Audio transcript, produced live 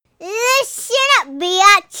up,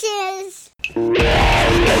 biatches?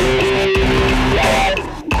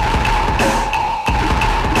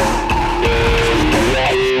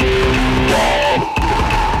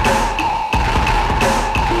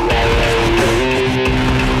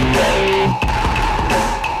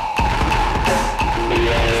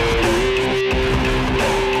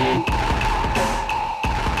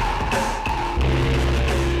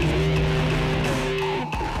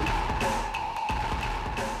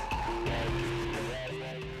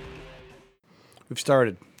 We've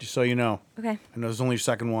started, just so you know. Okay. I know this is only your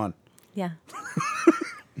second one. Yeah.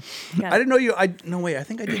 I didn't know you. No, wait. I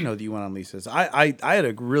think I did know that you went on Lisa's. I had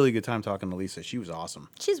a really good time talking to Lisa. She was awesome.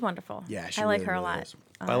 She's wonderful. Yeah, she I like really, her a really lot. is.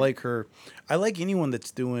 I like her. I like anyone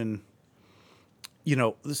that's doing,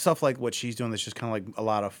 stuff like what she's doing. That's just kind of like a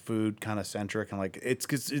lot of food, kind of centric, and like it's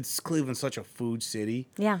Cleveland's such a food city.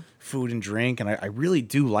 Yeah. Food and drink, and I really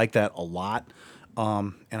do like that a lot.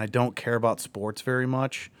 And I don't care about sports very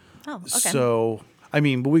much. Oh, okay. So but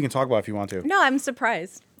we can talk about it if you want to. No, I'm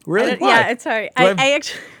surprised. Really? Why? Yeah, it's sorry. I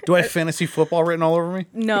actually do I have fantasy football written all over me?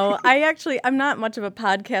 No, I'm not much of a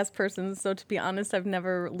podcast person, so to be honest, I've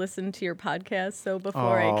never listened to your podcast. So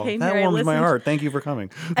before I came that here, warms my heart. Thank you for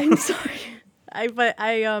coming. I'm sorry.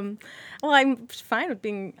 I'm fine with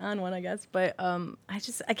being on one, I guess, but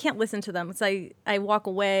I can't listen to them. It's I walk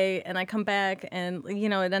away and I come back and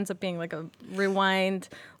it ends up being like a rewind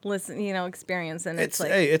experience, and it's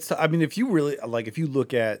like if you really if you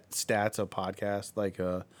look at stats of podcasts,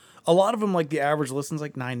 a lot of them, like the average listen's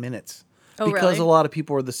like 9 minutes. Oh, because really? a lot of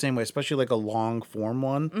people are the same way, especially like a long form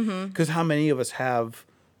one. Because how many of us have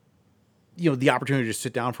the opportunity to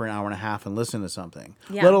sit down for an hour and a half and listen to something,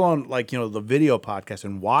 let alone the video podcast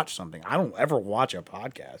and watch something. I don't ever watch a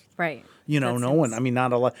podcast. Right. No one.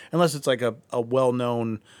 Not a lot, unless it's like a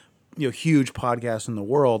well-known, huge podcast in the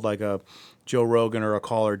world, like a Joe Rogan or a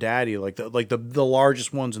Call Her Daddy, like the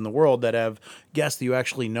largest ones in the world that have guests that you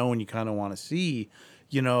actually know and you kind of want to see.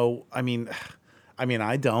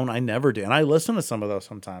 I don't. I never do. And I listen to some of those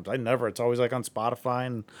sometimes. It's always like on Spotify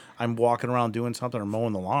and I'm walking around doing something or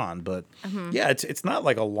mowing the lawn. But yeah, it's not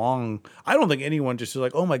like a long, I don't think anyone just is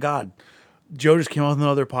like, oh my God, Joe just came out with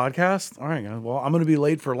another podcast. All right, well, I'm going to be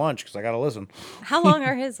late for lunch because I got to listen. How long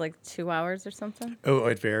are his? Like 2 hours or something? Oh,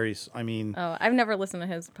 it varies. I've never listened to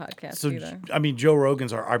his podcast either. Joe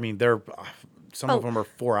Rogan's they're, some of them are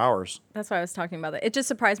 4 hours. That's why I was talking about that. It just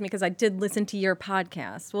surprised me because I did listen to your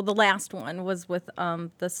podcast. Well, the last one was with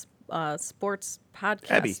the sports podcaster,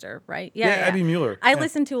 Abby. right? Yeah, Abby Mueller. I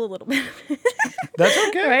listened to a little bit of it. That's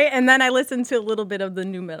okay. Right? And then I listened to a little bit of the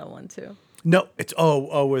new metal one, too. No, it's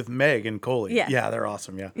with Meg and Coley. Yeah, they're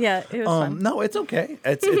awesome. Yeah, yeah, it was fun. No, it's okay.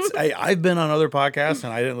 I've been on other podcasts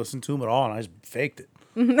and I didn't listen to them at all, and I just faked it.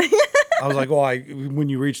 I was like, when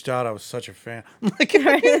you reached out, I was such a fan. Like,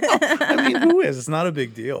 who is? It's not a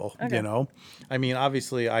big deal, okay.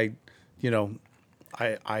 Obviously, I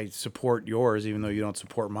support yours, even though you don't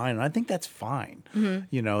support mine, and I think that's fine.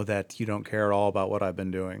 Mm-hmm. That you don't care at all about what I've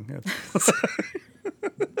been doing.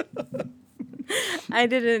 I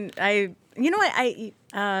didn't. You know what? I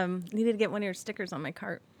needed to get one of your stickers on my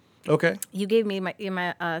cart. Okay. You gave me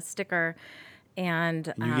my sticker,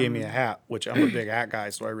 and you gave me a hat, which I'm a big hat guy,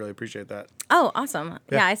 so I really appreciate that. Oh, awesome!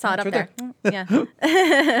 Yeah, I saw it up there. Yeah.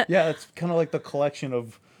 Yeah, it's kind of like the collection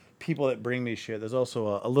of people that bring me shit. There's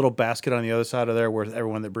also a little basket on the other side of there where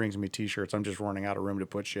everyone that brings me T-shirts. I'm just running out of room to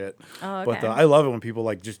put shit. Oh, okay. But I love it when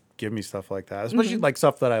people just give me stuff like that, especially like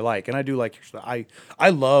stuff that I like, and I do like your stuff. I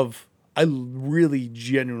really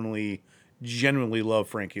genuinely love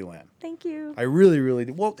Frankie Lynn. Thank you. I really, really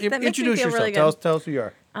do. Well, introduce yourself. Really tell us who you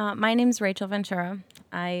are. My name's Rachel Ventura.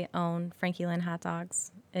 I own Frankie Lynn Hot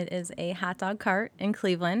Dogs. It is a hot dog cart in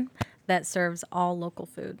Cleveland that serves all local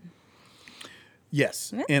food.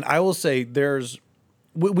 Yes. Yeah. And I will say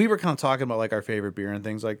we were kind of talking about like our favorite beer and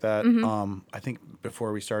things like that. I think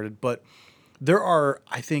before we started, but there are,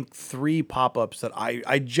 I think, 3 pop-ups that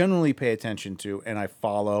I generally pay attention to and I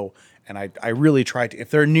follow, and I really try to.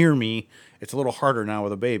 If they're near me, it's a little harder now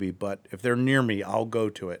with a baby, but if they're near me, I'll go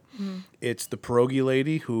to it. It's the pierogi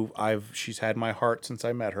lady who she's had my heart since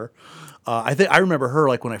I met her. I remember her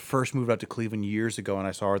like when I first moved out to Cleveland years ago, and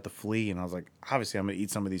I saw her at the Flea, and I was like, obviously I'm going to eat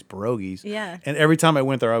some of these pierogies. Yeah. And every time I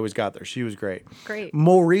went there, I always got there. She was great. Great.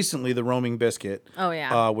 More recently, the Roaming Biscuit. Oh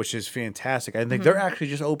yeah. Which is fantastic. I think they're actually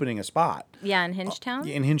just opening a spot. Yeah, in Hingetown.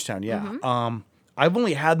 In Hingetown, yeah. I've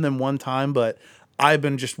only had them one time, but I've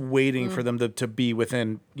been just waiting for them to be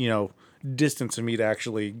within, distance of me to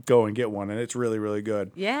actually go and get one, and it's really, really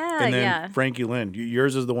good. Yeah, and then Frankie Lynn,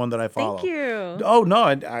 yours is the one that I follow. Thank you. Oh no,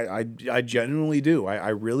 I genuinely do. I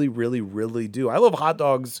really, really, really do. I love hot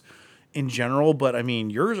dogs in general, but I mean,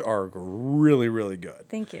 yours are really, really good.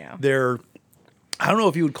 Thank you. I don't know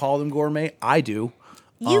if you would call them gourmet. I do.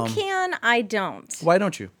 You can, I don't. Why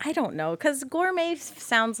don't you? I don't know, because gourmet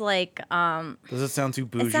sounds like Does it sound too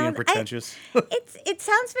bougie and pretentious? it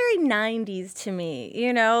sounds very 90s to me,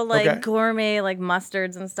 you know, like Okay. gourmet, like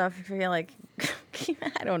mustards and stuff. I feel like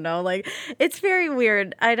I don't know, like it's very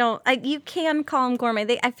weird. You can call them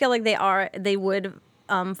gourmet. I feel like they would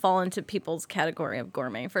fall into people's category of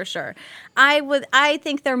gourmet for sure. I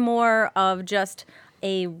think they're more of just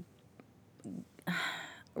a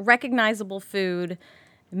recognizable food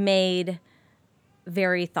made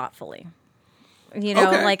very thoughtfully. You know,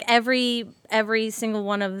 Okay. like every single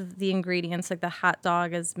one of the ingredients, like the hot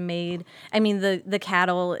dog is made. I mean, the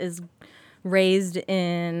cattle is raised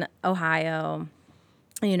in Ohio.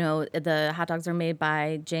 You know, the hot dogs are made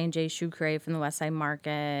by J&J Shoe Crate from the West Side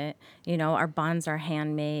Market. You know, our buns are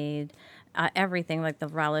handmade. Everything, like the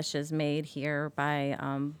relish, is made here by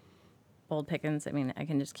Bold Pickens. I mean, I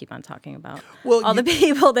can just keep on talking about all the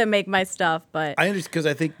people that make my stuff, but I understand, because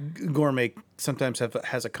I think gourmet sometimes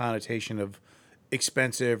has a connotation of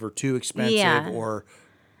expensive or too expensive, Yeah. or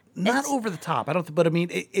not over the top. I don't, but I mean,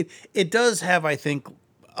 it does have. I think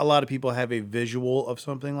a lot of people have a visual of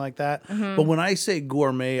something like that. Mm-hmm. But when I say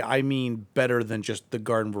gourmet, I mean better than just the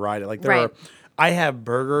garden variety. Like there Right. are. I have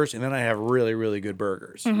burgers, and then I have really, really good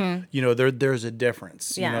burgers. You know, there's a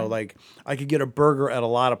difference. Yeah. You know, like I could get a burger at a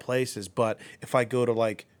lot of places, but if I go to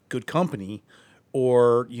like Good Company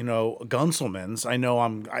or, you know, Gunselman's, I know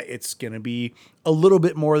it's going to be a little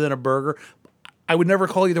bit more than a burger. I would never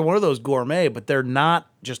call either one of those gourmet, but they're not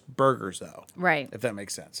just burgers, though. Right. If that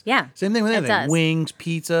makes sense. Yeah, Same thing with it anything. does. Wings,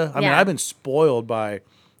 pizza. I mean, Yeah. I've been spoiled by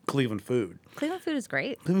Cleveland food. Cleveland food is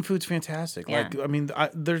great. Cleveland food's fantastic. Yeah. Like, I mean,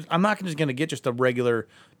 I'm not just going to get just a regular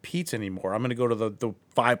pizza anymore. I'm going to go to the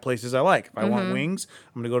 5 places I like. If I Mm-hmm. want wings,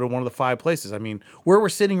 I'm going to go to one of the 5 places. I mean, where we're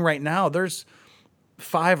sitting right now, there's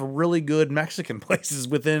 5 really good Mexican places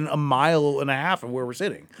within a mile and a half of where we're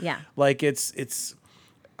sitting. Yeah. Like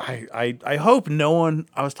I hope no one,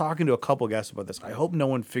 I was talking to a couple guests about this. I hope no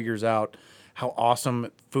one figures out how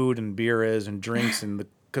awesome food and beer is and drinks,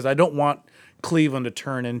 because I don't want Cleveland to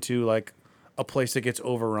turn into like a place that gets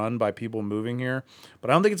overrun by people moving here. But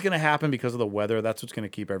I don't think it's going to happen because of the weather. That's what's going to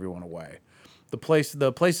keep everyone away. The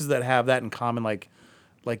places that have that in common, like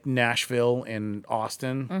Nashville and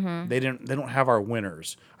Austin, Mm-hmm. they don't have our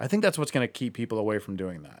winters. I think that's what's going to keep people away from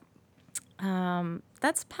doing that.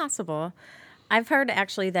 That's possible. I've heard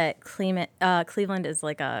actually that Cleveland is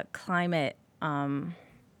like a climate.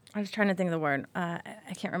 I was trying to think of the word. I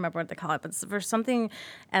can't remember what they call it, but for something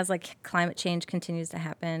as like climate change continues to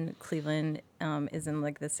happen, Cleveland is in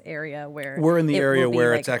like this area where We're in the it area will be,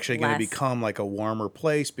 where like, it's actually going to less- become like a warmer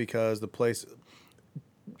place, because the place,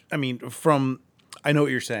 I mean, I know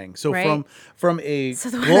what you're saying. So Right. from a So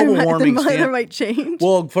the global weather, warming the weather standpoint, might change.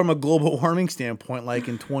 well, from a global warming standpoint, like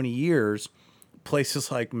in 20 years,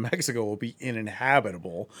 places like Mexico will be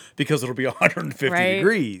uninhabitable because it'll be 150 Right.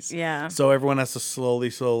 degrees. Yeah. So everyone has to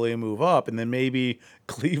slowly move up, and then maybe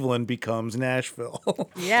Cleveland becomes Nashville.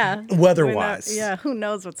 Yeah. Weather-wise. Yeah. Who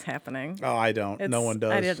knows what's happening? Oh, I don't. No one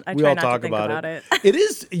does. I We try all not to talk think about it. It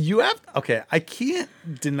is. You have. Okay, I can't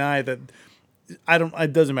deny that. I don't.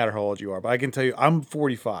 It doesn't matter how old you are, but I can tell you, I'm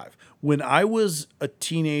 45. When I was a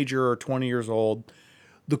teenager or 20 years old,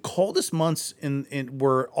 the coldest months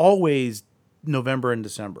were always November and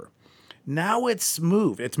December. Now it's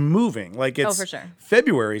moved. It's moving. Like it's for sure.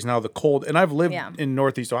 February is now the cold, and I've lived Yeah. in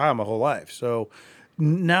Northeast Ohio my whole life. So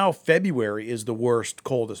now February is the worst,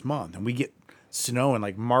 coldest month, and we get snow in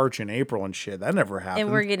like March and April and shit. That never happened.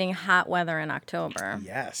 And we're getting hot weather in October.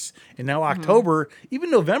 Yes. And now October, even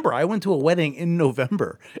November, I went to a wedding in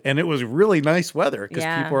November, and it was really nice weather, because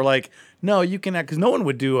Yeah. people are like, no, you can, because no one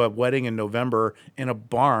would do a wedding in November in a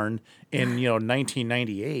barn in,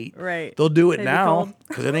 1998. Right. They'll do it It'd be now cold.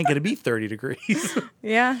 because it ain't going to be 30 degrees.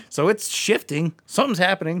 Yeah. So it's shifting. Something's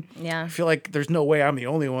happening. Yeah. I feel like there's no way I'm the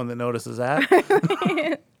only one that notices that.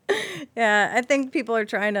 Yeah. I think people are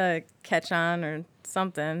trying to catch on or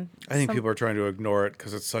something. I think people are trying to ignore it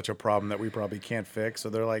because it's such a problem that we probably can't fix. So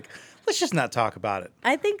they're like, let's just not talk about it.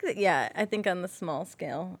 I think that, I think on the small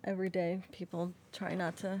scale, every day people try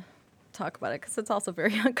not to talk about it because it's also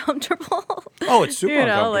very uncomfortable. Oh, it's super You know,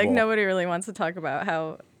 uncomfortable. like nobody really wants to talk about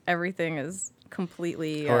how everything is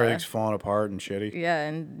completely, How everything's falling apart and shitty.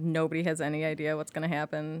 and nobody has any idea what's going to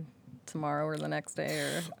happen tomorrow or the next day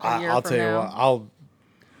or a year I'll from tell you now. what,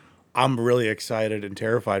 I'm really excited and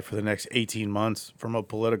terrified for the next 18 months from a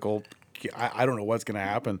political. I don't know what's going to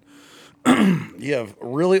happen. You have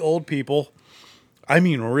really old people. I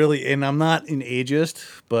mean, really, and I'm not an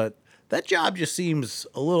ageist, but that job just seems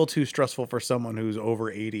a little too stressful for someone who's over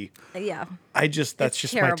 80. Yeah. That's It's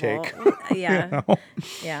just terrible. my take. Yeah. know?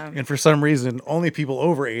 Yeah. And for some reason, only people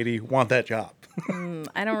over 80 want that job.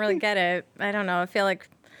 I don't really get it. I don't know. I feel like,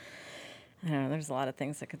 I don't know, there's a lot of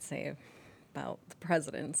things I could say about the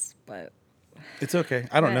presidents, but It's okay.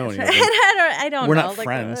 I don't know any of them. I don't We're know. not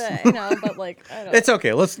friends. I know, but like, I don't It's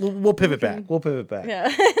okay. We'll pivot back. We'll pivot back. Yeah.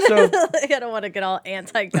 So I don't want to get all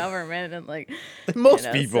anti-government and like.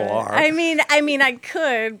 most people are. I mean, I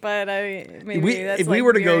could, but maybe that's if we like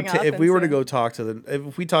were to go veering off if we were to into- go talk to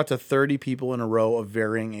if we talk to 30 people in a row of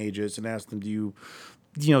varying ages and ask them,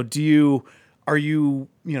 are you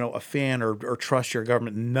a fan or trust your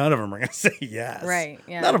government? None of them are going to say yes. Right,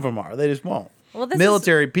 yeah. None of them are. They just won't. Well, this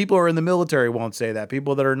military people who are in the military won't say that.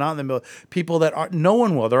 People that are not in the military, people that are, no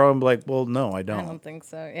one will. They're all like, well, no, I don't. I don't think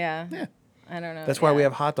so. Yeah. Yeah. I don't know. That's why we Yeah.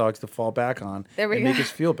 have hot dogs to fall back on There we and go. make us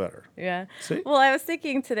feel better. Yeah. See? Well, I was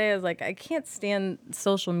thinking today, I was like, I can't stand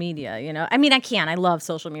social media, I mean, I can. I love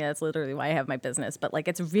social media. That's literally why I have my business. But, like,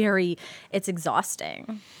 it's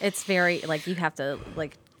exhausting. It's very, like, you have to,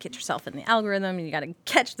 like, get yourself in the algorithm and you got to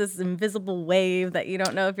catch this invisible wave that you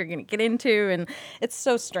don't know if you're going to get into. And it's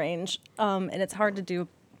so strange. And it's hard to do.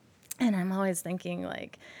 And I'm always thinking,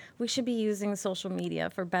 like, we should be using social media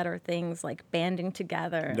for better things, like banding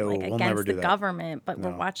together, No, like we'll never against do the that. government. But we're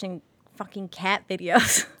No. watching fucking cat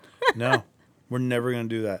videos. No, we're never going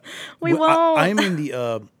to do that. We won't. I'm in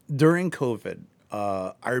the during COVID.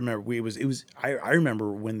 I remember I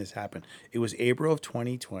remember when this happened. It was April of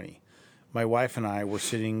 2020. My wife and I were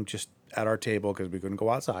sitting just at our table because we couldn't go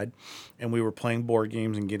outside, and we were playing board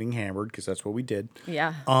games and getting hammered because that's what we did.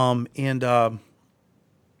 Yeah.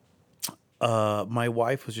 My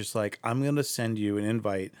wife was just like, I'm going to send you an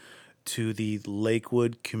invite to the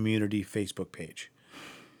Lakewood Community Facebook page.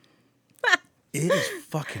 It is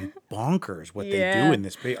fucking bonkers what they Yeah. do in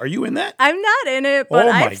this page. Are you in that? I'm not in it, but Oh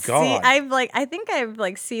my I've God. I think I've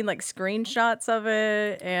seen like screenshots of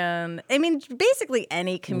it, and I mean basically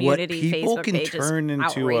any community what people Facebook can page turn is into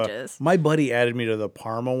outrageous. my buddy added me to the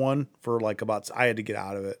Parma one for like I had to get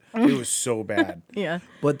out of it. It was so bad. Yeah.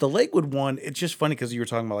 But the Lakewood one, it's just funny because you were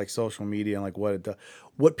talking about like social media and like what it does.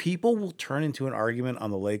 What people will turn into an argument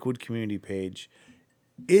on the Lakewood community page,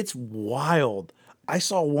 it's wild. I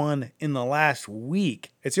saw one in the last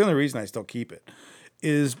week. It's the only reason I still keep it.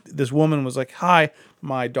 Is this woman was like, "Hi,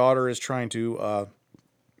 my daughter is trying to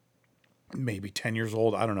maybe 10 years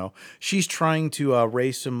old. I don't know. She's trying to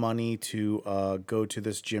raise some money to go to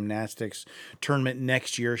this gymnastics tournament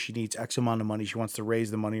next year. She needs X amount of money. She wants to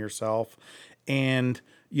raise the money herself. And,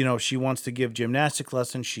 she wants to give gymnastic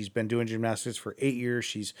lessons. She's been doing gymnastics for 8 years.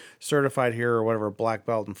 She's certified here or whatever, black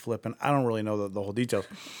belt and flipping. I don't really know the whole details.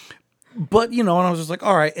 But, and I was just like,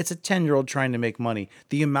 all right, it's a 10-year-old trying to make money.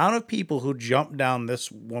 The amount of people who jump down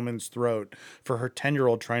this woman's throat for her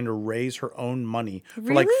 10-year-old trying to raise her own money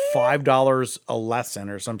for like $5 a lesson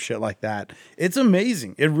or some shit like that. It's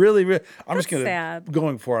amazing. It really, I'm just going to,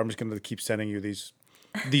 going forward, I'm just going to keep sending you these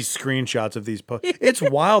screenshots of these posts. It's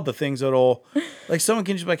wild, the things that'll, like someone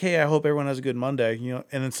can just be like, hey, I hope everyone has a good Monday, and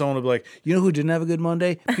then someone will be like, you know who didn't have a good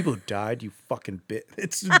Monday? People who died, you fucking bit.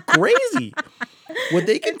 It's crazy. What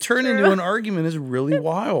they can turn into an argument is really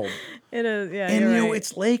wild. It is, yeah. And you're right.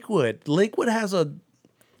 it's Lakewood. Lakewood has a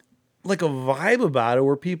vibe about it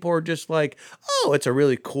where people are just like, oh, it's a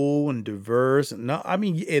really cool and diverse. And no, I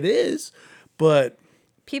mean it is, but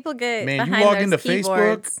people get man, you behind log those into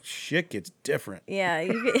keyboards. Facebook, shit gets different. Yeah,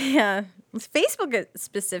 yeah. Facebook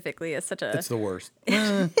specifically is such a. It's the worst. It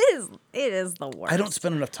is the worst. I don't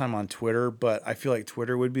spend enough time on Twitter, but I feel like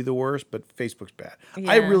Twitter would be the worst, but Facebook's bad.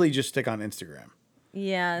 Yeah. I really just stick on Instagram.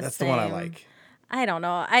 Yeah, That's same. the one I like. I don't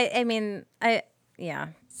know. I mean,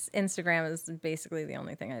 Instagram is basically the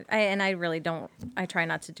only thing I really don't. I try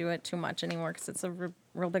not to do it too much anymore because it's a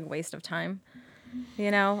real big waste of time.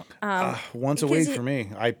 Once a week for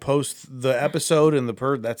me. I post the episode and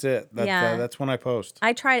that's it. That's when I post.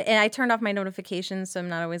 I tried, and I turned off my notifications, so I'm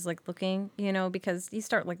not always like looking, because you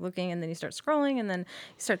start like looking, and then you start scrolling, and then you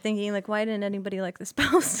start thinking like, why didn't anybody like this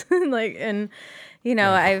post? I've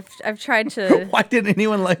tried to. Why didn't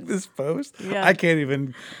anyone like this post? Yeah. I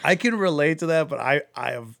can relate to that, but I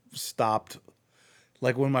have stopped.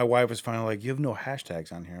 Like when my wife was finally like, you have no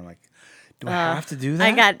hashtags on here. I'm like, do I have to do that?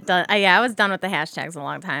 I got done. I was done with the hashtags a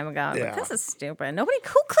long time ago. I was like, this is stupid. Who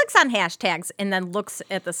clicks on hashtags and then looks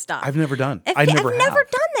at the stuff? I've never done. I've never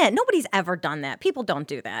done that. Nobody's ever done that. People don't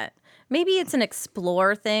do that. Maybe it's an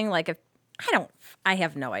explore thing. Like if I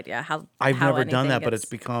have no idea how. I've how never done anything that, but gets- it's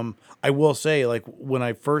become. I will say, like when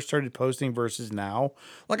I first started posting versus now,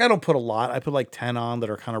 like I don't put a lot. I put like 10 on that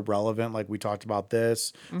are kind of relevant. Like we talked about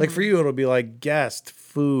this. Like for you, it'll be like guest,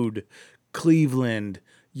 food, Cleveland,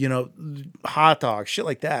 hot dogs, shit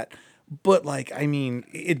like that. But like, I mean,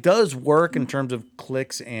 it does work in terms of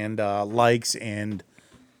clicks and likes and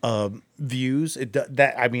views.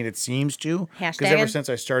 It seems to, because ever Hashtagging? since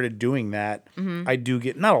I started doing that, I do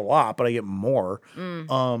get not a lot, but I get more.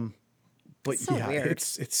 But So yeah, weird.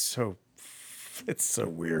 it's so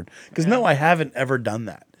weird because no, I haven't ever done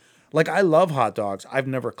that. Like I love hot dogs. I've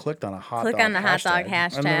never clicked on a hot Click dog on the hot dog I've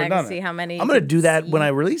never hashtag, done see it. how many I'm you gonna can do that when see. I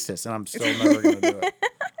release this, and I'm still never gonna do it.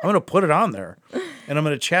 I'm gonna put it on there, and I'm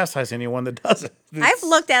gonna chastise anyone that does it. I've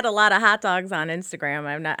looked at a lot of hot dogs on Instagram.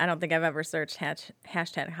 I don't think I've ever searched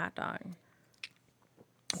hashtag hot dog.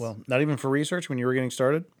 Well, not even for research when you were getting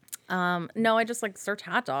started. No, I just like search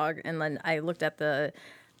hot dog, and then I looked at the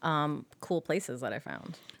cool places that I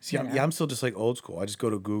found. See, I'm still just like old school. I just go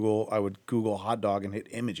to Google. I would Google hot dog and hit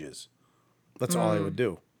images. That's all I would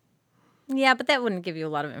do. Yeah, but that wouldn't give you a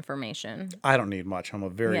lot of information. I don't need much. I'm a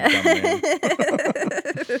very dumb man.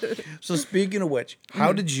 So speaking of which,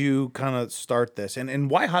 how did you kind of start this, and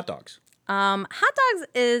why hot dogs? Hot dogs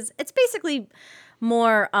it's basically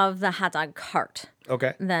more of the hot dog cart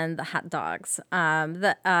Okay. than the hot dogs.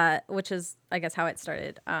 Which is I guess how it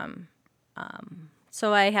started.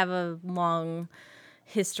 So I have a long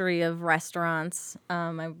history of restaurants.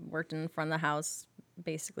 I worked in front of the house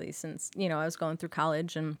basically since I was going through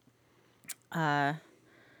college, and I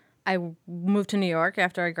moved to New York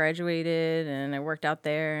after I graduated, and I worked out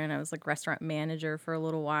there, and I was like restaurant manager for a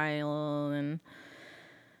little while, and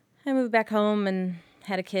I moved back home and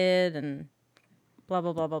had a kid, and blah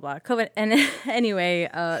blah blah blah blah. COVID, and anyway,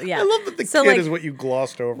 yeah. I love that the So, kid like, is what you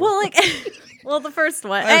glossed over. well, like, well, the first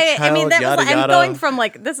one. A I mean, child, that was. yada, I'm yada. going from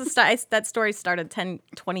like this is that story started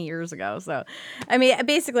 20 years ago. So, I mean,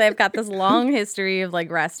 basically, I've got this long history of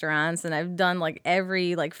like restaurants, and I've done like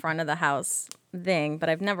every like front of the house thing, but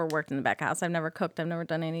I've never worked in the back house. I've never cooked. I've never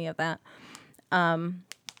done any of that.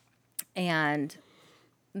 And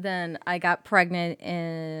then I got pregnant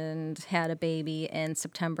and had a baby in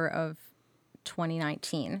September of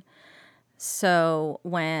 2019. So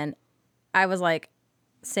when I was like,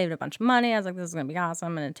 saved a bunch of money, I was like, this is going to be awesome.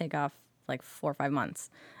 I'm going to take off like 4 or 5 months.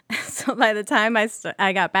 So by the time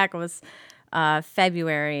I got back, it was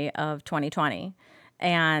February of 2020.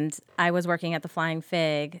 And I was working at the Flying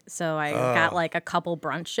Fig. So I got like a couple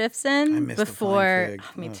brunch shifts in miss the before. Flying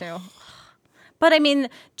Fig. Me too. But I mean,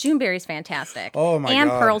 Juneberry's fantastic. Oh, my and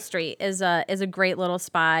God. Pearl Street is a great little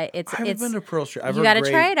spot. I haven't been to Pearl Street. I've you heard got to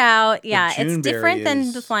try it out. Yeah, it's Juneberry different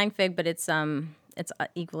than the is- Flying Fig, but it's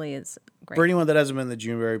equally as great. For anyone that hasn't been to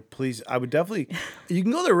Juneberry, please, I would definitely. You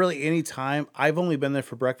can go there really any time. I've only been there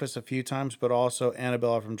for breakfast a few times, but also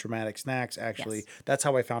Annabella from Dramatic Snacks. Actually, Yes. that's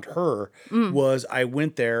how I found her. Was I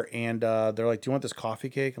went there and they're like, "Do you want this coffee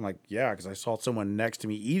cake?" I'm like, "Yeah," because I saw someone next to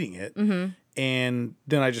me eating it. And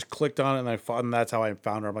then I just clicked on it, and that's how I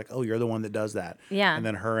found her. I'm like, "Oh, you're the one that does that." Yeah. And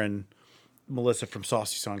then her and Melissa from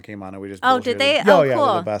Saucy Son came on, and we just. Oh, did bullshitted. they? Yeah, Oh, yeah, cool.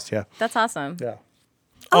 they're the best. Yeah, That's awesome. yeah.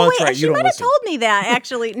 Oh, that's wait, right. she You don't might have listen. told me that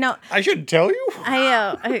actually. No, I should tell you.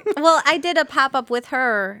 I did a pop up with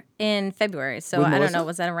her in February, so With I don't Melissa? know.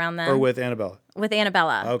 Was that around then? Or with Annabella. With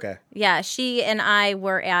Annabella. Okay. Yeah, she and I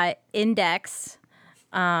were at Index,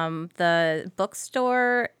 the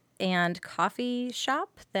bookstore and coffee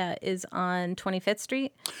shop that is on 25th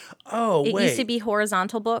Street. Oh, It wait. used to be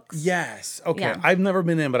Horizontal Books. Yes. Okay. Yeah. I've never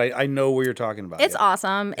been in, but I know where you're talking about. It's yeah.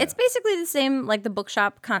 awesome. It's basically the same, like the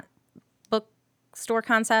bookstore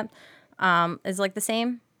concept is like the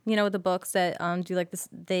same. You know, the books that do like this,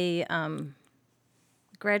 they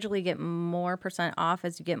gradually get more % off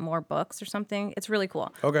as you get more books or something. It's really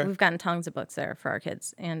cool. Okay. We've gotten tons of books there for our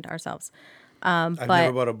kids and ourselves. I've but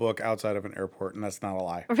never bought a book outside of an airport, and that's not a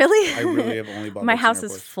lie. really, I really have only bought my books in house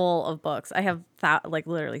is airports. full of books. I have like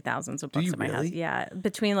literally thousands of books you in my house. really? Yeah,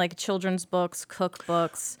 between like children's books,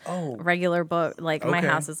 cookbooks, Oh. regular book. Like my Okay.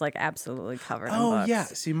 house is like absolutely covered in Oh, books. yeah.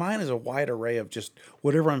 See, mine is a wide array of just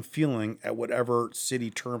whatever I'm feeling at whatever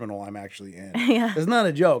city terminal I'm actually in. Yeah. It's not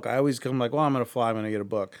a joke. I always come like, well, I'm going to fly. I'm going to get a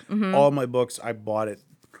book. Mm-hmm. All my books, I bought it.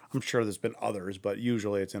 I'm sure there's been others, but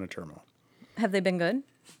usually it's in a terminal. Have they been good?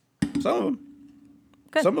 Some of them.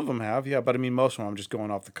 Good. Some of them have, yeah. But I mean, most of them I'm just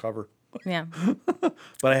going off the cover. Yeah.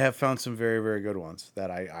 But I have found some very, very good ones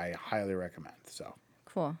that I highly recommend. So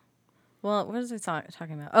Cool. Well, what was I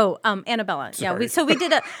talking about? Oh, Annabella. Yeah, Sorry.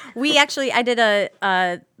 I did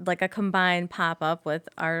a like a combined pop up with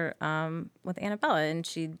our with Annabella, and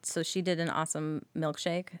she did an awesome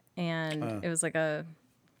milkshake, and it was like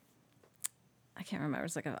I can't remember. It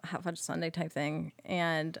was like a hot fudge sundae type thing,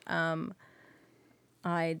 and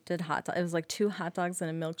I did hot dog. It was like 2 hot dogs and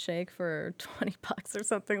a milkshake for $20 or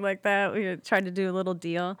something like that. We tried to do a little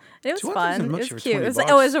deal. It was 2 hot dogs fun. and a It was milkshake for cute. It was $20.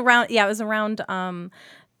 it was around. Yeah, it was around.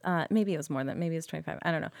 Maybe it was more than. Maybe it was 25.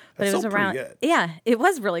 I don't know. But That's it was still pretty around. good. Yeah, it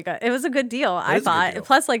was really good. It was a good deal. I is a good thought. deal.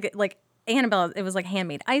 Plus, like Annabelle, it was like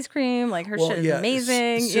handmade ice cream. Like her shit is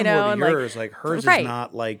amazing. Similar You know, to and yours, like hers right. is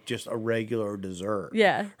not like just a regular dessert.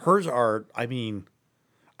 Yeah. Hers are. I mean,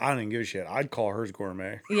 I don't even give a shit. I'd call hers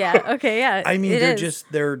gourmet. Yeah. Okay. Yeah. I mean, it they're is.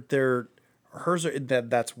 just they're hers are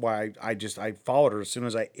that's why I followed her as soon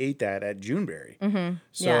as I ate that at Juneberry. Mm-hmm.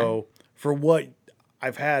 So for what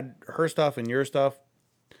I've had her stuff and your stuff,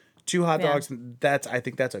 2 hot dogs. I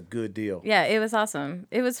think that's a good deal. Yeah, it was awesome.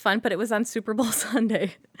 It was fun, but it was on Super Bowl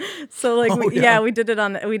Sunday. So like, we did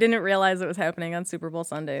it we didn't realize it was happening on Super Bowl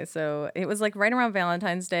Sunday. So it was like right around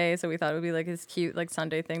Valentine's Day. So we thought it would be like this cute like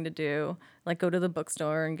Sunday thing to do. Like go to the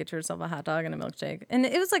bookstore and get yourself a hot dog and a milkshake. And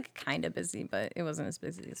it was like kind of busy, but it wasn't as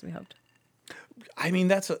busy as we hoped. I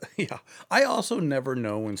mean, I also never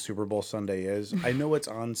know when Super Bowl Sunday is. I know it's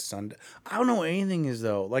on Sunday. I don't know what anything is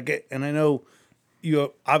though. And I know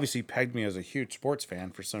you obviously pegged me as a huge sports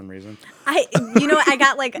fan for some reason. I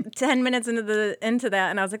got like 10 minutes into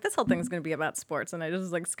that, and I was like, this whole thing's gonna be about sports, and I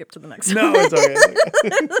just like skipped to the next. No, one. it's okay.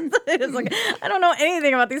 It's like I don't know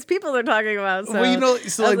anything about these people they're talking about. So.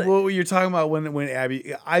 Well, what you're talking about when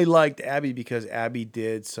Abby, I liked Abby because Abby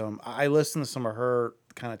did I listened to some of her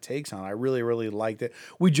kind of takes on it. I really, really liked it.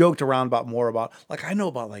 We joked around about like I know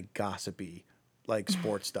about like gossipy. Like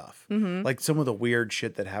sports stuff, like some of the weird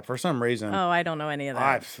shit that happened for some reason. Oh, I don't know any of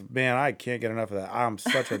that. I can't get enough of that. I'm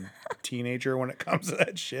such a teenager when it comes to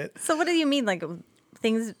that shit. So what do you mean, like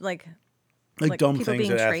things like dumb people things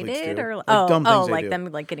being that traded, athletes do. or dumb things they like do.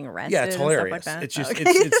 them like getting arrested? Yeah, it's hilarious. And stuff like that? It's just Okay.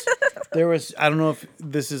 it's there was I don't know if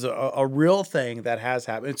this is a real thing that has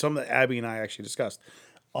happened. It's something that Abby and I actually discussed.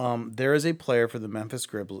 There is a player for the Memphis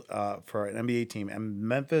for an NBA team and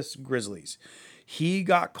Memphis Grizzlies. He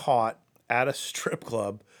got caught at a strip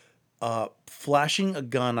club. Flashing a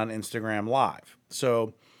gun on Instagram Live.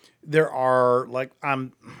 So there are I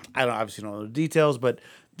don't obviously don't know the details, but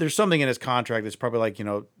there's something in his contract that's probably like,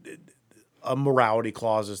 a morality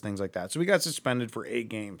clauses, things like that. So we got suspended for 8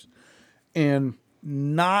 games. And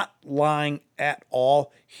not lying at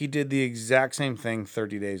all, he did the exact same thing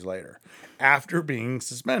 30 days later after being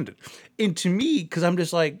suspended. And to me, because I'm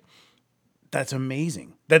just like, that's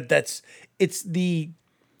amazing. It's the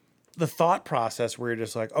thought process where you're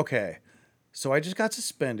just like, okay, so I just got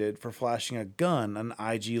suspended for flashing a gun on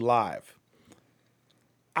IG Live.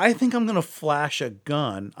 I think I'm going to flash a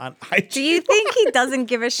gun on IG. Do you think he doesn't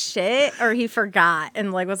give a shit, or he forgot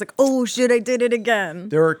and like was like, oh shit, I did it again?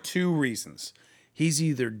 There are 2 reasons. He's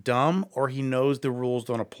either dumb or he knows the rules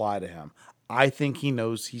don't apply to him. I think he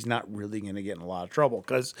knows he's not really going to get in a lot of trouble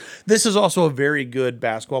because this is also a very good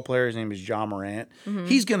basketball player. His name is John Morant. Mm-hmm.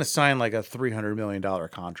 He's going to sign like a $300 million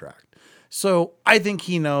contract. So I think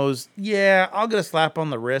he knows, I'll get a slap on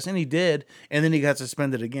the wrist. And he did. And then he got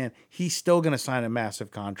suspended again. He's still going to sign a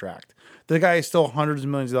massive contract. The guy is still hundreds of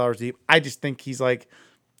millions of dollars deep. I just think he's like,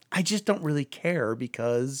 I just don't really care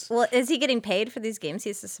because. Well, is he getting paid for these games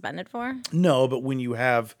he's suspended for? No, but when you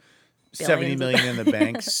have $70 million in the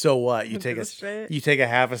bank, so what? You take a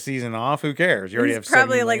half a season off. Who cares? You already have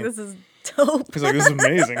probably $70 like million. this is dope. He's like, this is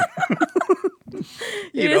amazing.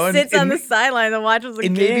 He just sits on the sideline and watches the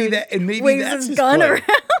game. Maybe that's his gun around.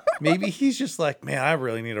 Maybe he's just like, man, I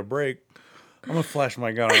really need a break. I'm gonna flash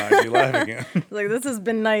my gun on IG Live again. Like, this has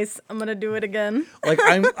been nice. I'm gonna do it again. Like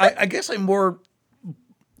I guess I'm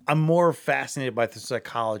more fascinated by the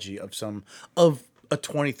psychology of a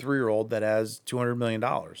 23-year-old that has $200 million.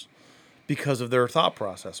 Because of their thought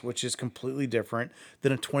process, which is completely different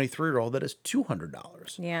than a 23-year-old that has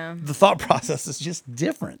 $200. Yeah. The thought process is just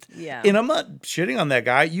different. Yeah. And I'm not shitting on that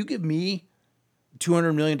guy. You give me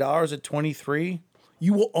 $200 million at 23,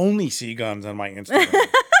 you will only see guns on my Instagram.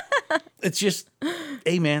 It's just,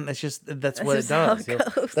 hey man, that's what it does.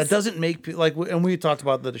 That doesn't make people and we talked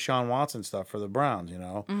about the Deshaun Watson stuff for the Browns,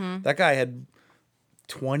 Mm-hmm. That guy had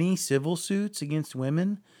 20 civil suits against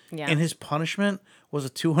women. Yeah. And his punishment was a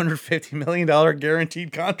 $250 million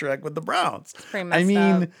guaranteed contract with the Browns. It's pretty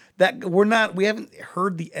messed up. We haven't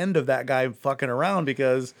heard the end of that guy fucking around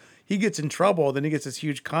because he gets in trouble, then he gets this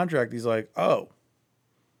huge contract. He's like, oh,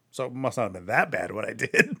 so it must not have been that bad what I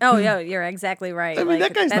did. Oh, yeah, you're exactly right. I mean,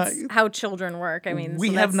 that guy's that's how children work. I mean,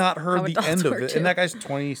 we have not heard the end of it. Too. And that guy's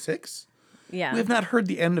 26. Yeah. We have not heard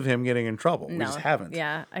the end of him getting in trouble. No. We just haven't.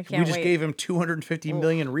 Yeah, I can't We just wait. gave him 250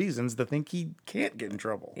 million reasons to think he can't get in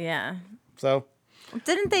trouble. Yeah. So,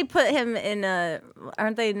 Didn't they put him in a?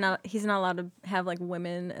 Aren't they not? He's not allowed to have like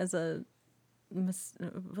women as a.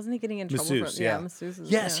 Wasn't he getting in trouble masseuse, for? yeah. Masseuses.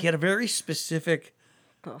 Yes, yeah. he had a very specific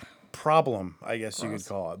problem, I guess you could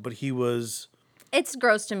call it. But he was. It's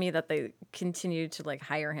gross to me that they continue to like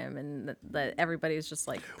hire him and that everybody's just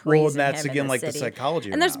like Well, praising and that's him again in like the city.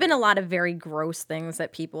 psychology. And there's around been it. a lot of very gross things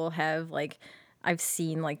that people have like I've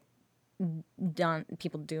seen like done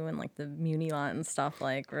people doing like the Muni lot and stuff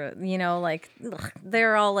like like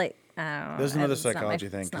they're all like I don't know. There's another It's not psychology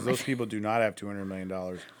thing because those people do not have $200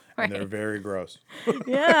 million and they're very gross.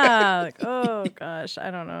 Yeah. Like, oh gosh,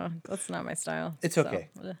 I don't know. That's not my style. It's so, okay.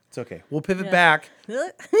 It's okay. We'll pivot back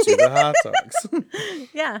to the hot dogs.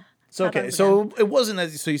 Yeah. It's okay. So it wasn't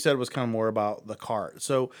as so you said it was kind of more about the car.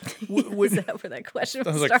 So Is that where that question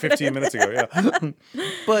that was like started? 15 minutes ago. Yeah.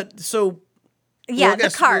 But so Yeah, well, I the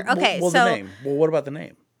guess, car. Well, Okay, well, so the name. Well, what about the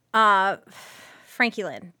name? Frankie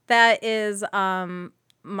Lynn. That is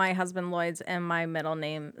my husband Lloyd's and my middle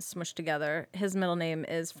name smushed together. His middle name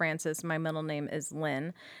is Francis. My middle name is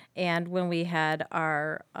Lynn. And when we had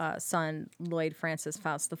our son Lloyd Francis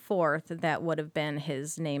Faust IV, that would have been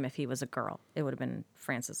his name if he was a girl. It would have been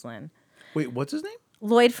Francis Lynn. Wait, what's his name?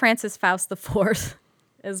 Lloyd Francis Faust IV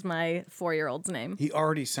is my 4-year-old's name. He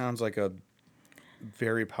already sounds like a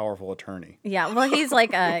very powerful attorney. Yeah, well, he's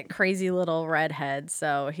like a crazy little redhead,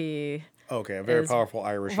 so he... Okay, a very powerful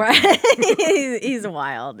Irish. Right. He's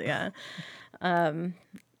wild, yeah.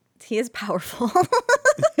 He is powerful.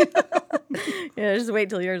 Yeah, just wait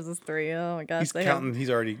till yours is 3. Oh my gosh. He's counting. He's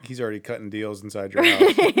already cutting deals inside your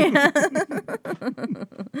house.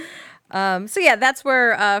 So yeah, that's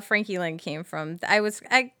where Frankie Lynn came from. I was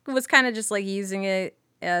kind of just like using it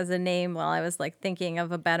as a name while I was like thinking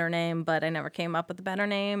of a better name, but I never came up with a better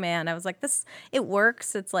name. And I was like, it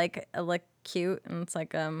works. It's like cute, and it's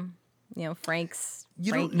like Frank's.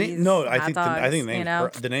 You don't Frankie's no. hot I think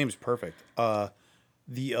dogs, the name's perfect. I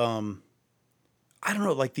don't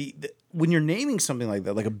know, like the when you're naming something like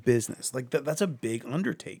that, like a business, like that's a big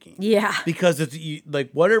undertaking. Yeah. Because it's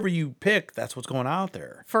like whatever you pick, that's what's going out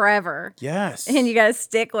there Forever. Yes. And you got to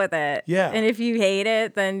stick with it. Yeah. And if you hate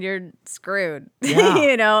it, then you're screwed.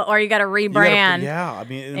 Yeah. Or you got to rebrand. Yeah. I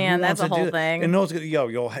mean, And that's a whole thing. And no, it's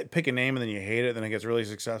you'll pick a name and then you hate it, then it gets really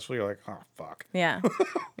successful. You're like, oh fuck. Yeah.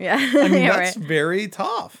 Yeah. I mean, Yeah, that's right. very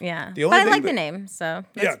tough. Yeah. The only But I thing like that- the name, so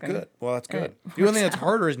that's good. Well, that's good. The only thing that's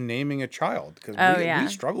harder is naming a child because we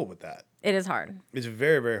struggle with that. It is hard. It's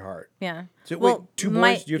very, very hard. Yeah. So, wait, 2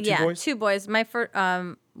 boys? You have 2 boys? 2 boys. My first,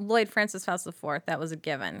 Lloyd Francis Faust IV, that was a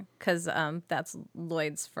given because that's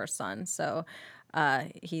Lloyd's first son. So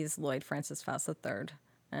he's Lloyd Francis Faust III.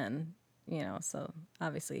 And, so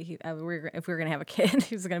obviously if we were going to have a kid,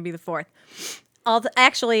 he was going to be the 4th.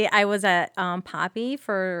 Actually, I was at Poppy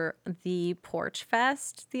for the Porch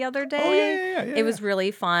Fest the other day. Oh, yeah. It was really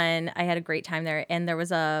fun. I had a great time there. And there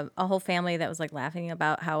was a whole family that was like laughing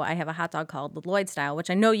about how I have a hot dog called the Lloyd style, which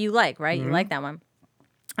I know you like, right? Mm-hmm. You like that one.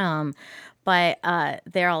 But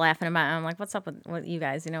they're all laughing about it. I'm like, what's up with you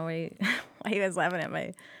guys? Why are you guys laughing at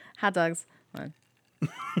my hot dogs?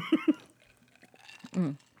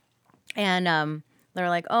 And they're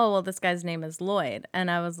like, oh, well, this guy's name is Lloyd. And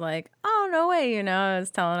I was like, oh, no way. I was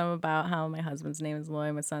telling them about how my husband's name is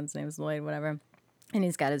Lloyd, my son's name is Lloyd, whatever. And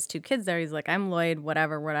he's got his 2 kids there. He's like, I'm Lloyd,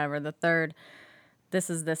 whatever. The third, this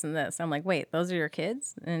is this and this. I'm like, wait, those are your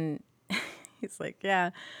kids? And he's like,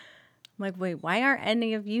 yeah. I'm like, wait, why aren't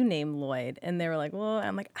any of you named Lloyd? And they were like, well,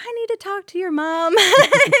 I'm like, I need to talk to your mom.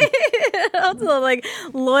 Also, like,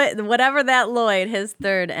 Lloyd, whatever that Lloyd, his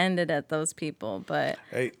third ended at those people. But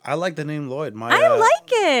Hey, I like the name Lloyd. I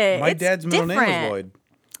like it. My It's dad's middle name was different. Lloyd.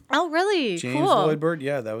 Oh, really? James cool. Lloyd Bird.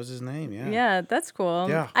 Yeah, that was his name. Yeah. Yeah, that's cool.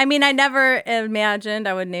 Yeah. I mean, I never imagined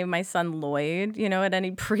I would name my son Lloyd, at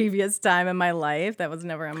any previous time in my life. That was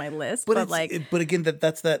never on my list. But But again,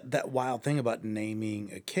 that's that wild thing about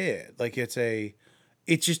naming a kid. Like it's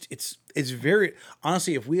very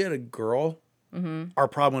honestly. If we had a girl, our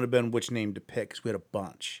problem would have been which name to pick because we had a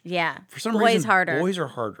bunch. yeah. For some Boys reason, harder. boys are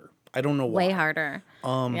harder. I don't know why. Way harder.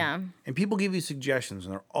 Yeah. And people give you suggestions,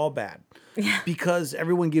 and they're all bad. Yeah. Because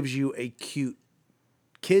everyone gives you a cute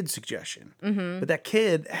kid suggestion, but that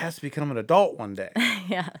kid has to become an adult one day.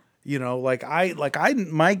 Yeah. My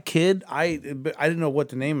kid, I didn't know what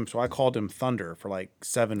to name him, so I called him Thunder for like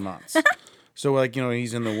 7 months. So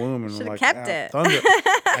he's in the womb, and Should've we're like, kept it. Thunder.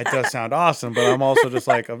 It does sound awesome, but I'm also just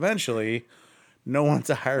like, eventually, no one's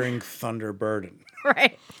hiring Thunder Burden.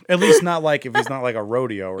 Right. At least not like if he's not like a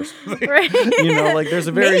rodeo or something. Right. Like there's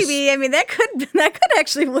a very Maybe. I mean, that could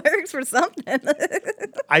actually work for something.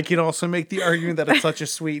 I can also make the argument that it's such a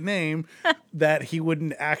sweet name that he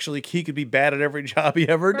could be bad at every job he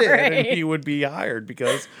ever did, Right. and he would be hired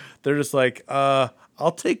because they're just like,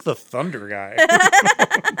 I'll take the Thunder guy.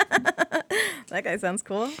 That guy sounds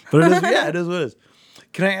cool. But it is, yeah, it is what it is.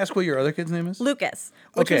 Can I ask what your other kid's name is? Lucas,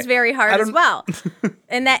 which Okay. was very hard I as don't- well.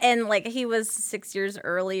 and like he was 6 years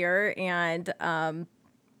earlier, and I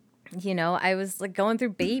was like going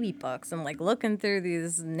through baby books and like looking through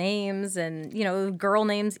these names, and girl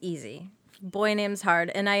names easy, boy names hard,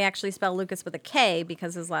 and I actually spell Lucas with a K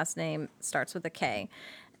because his last name starts with a K,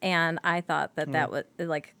 and I thought that would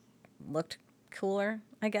like looked cooler,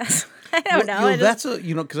 I guess. I don't know. That's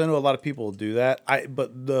because I know a lot of people do that.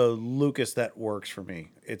 But the Lucas that works for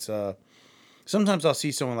me. It's sometimes I'll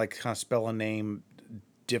see someone like kind of spell a name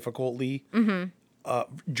difficultly.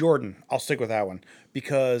 Mm-hmm. Jordan, I'll stick with that one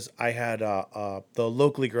because I had the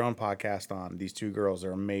Locally Grown podcast on. These two girls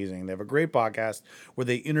are amazing. They have a great podcast where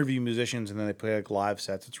they interview musicians and then they play like live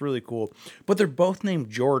sets. It's really cool. But they're both named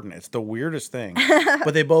Jordan. It's the weirdest thing.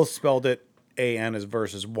 But they both spelled it A-N as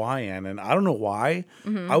versus Y-N, and I don't know why.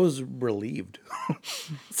 I was relieved.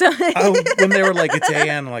 So When they were like, it's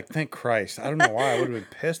A-N, I'm like, thank Christ. I don't know why. I would have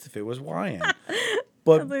been pissed if it was Y-N.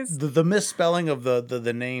 But the misspelling of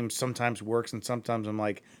the name sometimes works, and sometimes I'm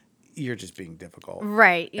like, you're just being difficult.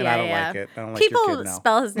 Right. Yeah. And I don't yeah. like it. I don't like your People kid now.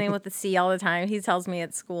 spell his name with a C all the time. He tells me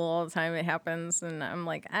at school all the time it happens, and I'm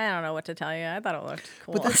like, I don't know what to tell you. I thought it looked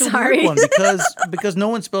cool. But that's Sorry. a weird one because no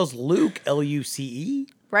one spells Luke, L-U-C-E.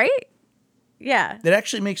 Right? Yeah. It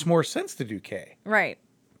actually makes more sense to do K. Right.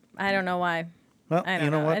 I don't know why. Well, I don't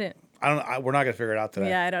you know know. what? I didn't. We're not going to figure it out today.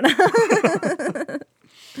 Yeah, I don't know.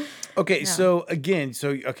 Okay, so again,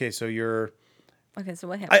 so you're... Okay, so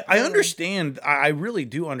what happened? I understand. I really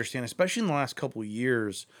do understand, especially in the last couple of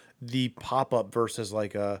years, the pop up versus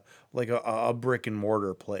like a brick and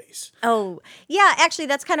mortar place. Oh, yeah. Actually,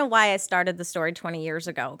 that's kind of why I started the story 20 years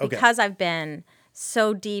ago. Okay. Because I've been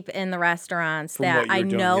so deep in the restaurants From that what I you're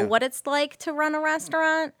doing, know yeah. what it's like to run a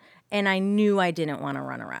restaurant. And I knew I didn't want to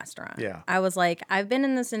run a restaurant. Yeah. I was like, I've been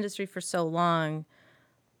in this industry for so long,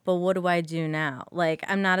 but what do I do now? Like,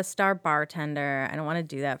 I'm not a star bartender. I don't want to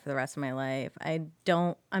do that for the rest of my life.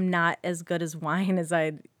 I'm not as good as wine as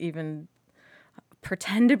I'd even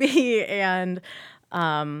pretend to be. And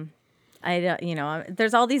I don't,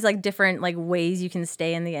 there's all these like different like ways you can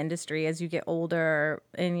stay in the industry as you get older,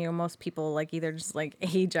 and most people like either just like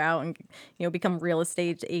age out and become real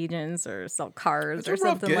estate agents or sell cars It's or a rough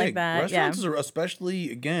something gig. like that. Restaurants are,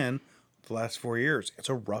 especially again, the last 4 years, it's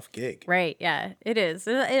a rough gig. Right. Yeah, it is.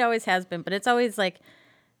 It always has been, but it's always like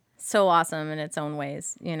so awesome in its own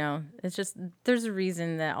ways. It's just there's a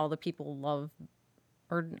reason that all the people love.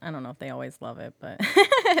 Or I don't know if they always love it, but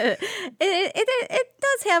it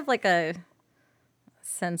does have like a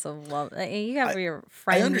sense of love. You have your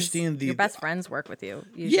friends. I understand your best friends work with you.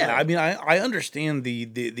 Usually. Yeah, I mean, I understand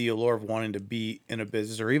the allure of wanting to be in a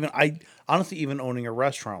business, or even honestly even owning a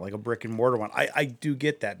restaurant, like a brick and mortar one. I do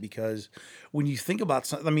get that because when you think about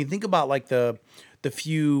think about like the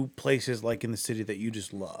few places like in the city that you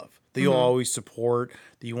just love, that you'll always support,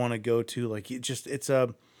 that you want to go to. Like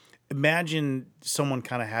imagine someone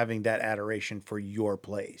kind of having that adoration for your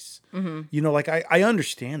place. Mm-hmm. Like I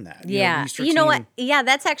understand that. Yeah. You know what? Yeah,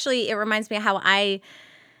 that's actually, it reminds me of how I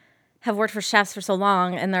have worked for chefs for so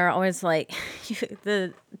long, and they're always like,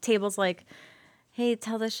 the table's like, hey,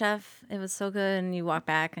 tell the chef it was so good. And you walk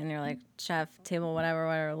back and you're like, chef, table,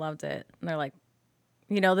 whatever, loved it. And they're like,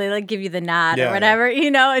 they like give you the nod or whatever,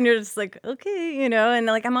 and you're just like, okay, and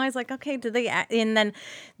like, I'm always like, okay, do they, and then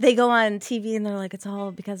they go on TV and they're like, it's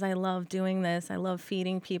all because I love doing this. I love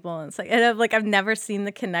feeding people. And it's like, and I've never seen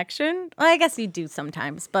the connection. Well, I guess you do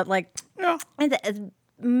sometimes, but like, Yeah.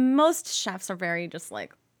 most chefs are very just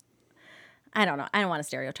like, I don't know. I don't want to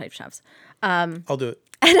stereotype chefs. I'll do it.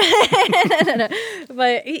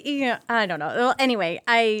 But I don't know. Well, anyway,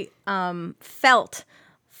 I felt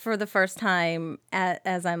for the first time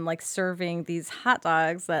as I'm like serving these hot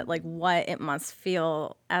dogs that like what it must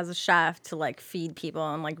feel as a chef to like feed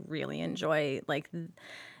people and like really enjoy, like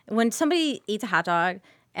when somebody eats a hot dog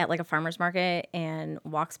at like a farmer's market and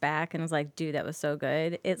walks back and is like, dude, that was so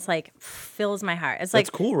good. It's like fills my heart. It's like,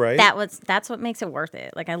 That's cool, right? That's what makes it worth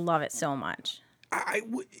it. Like I love it so much.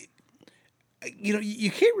 You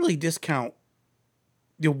can't really discount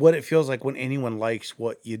what it feels like when anyone likes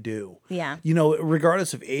what you do. Yeah.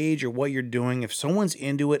 Regardless of age or what you're doing, if someone's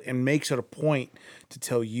into it and makes it a point to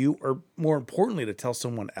tell you, or more importantly, to tell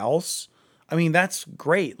someone else, I mean, that's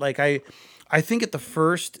great. Like I think at the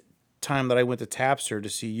first time that I went to Tapster to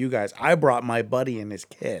see you guys, I brought my buddy and his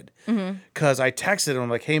kid because I texted him. I'm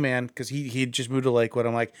like, hey man, because he just moved to Lakewood.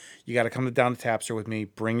 I'm like, you got to come down to Tapster with me.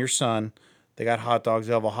 Bring your son. They got hot dogs.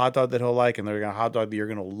 They have a hot dog that he'll like, and they're got a hot dog that you're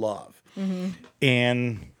gonna love.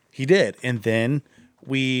 And he did. And then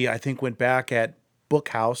we, I think, went back at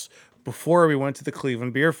Bookhouse before we went to the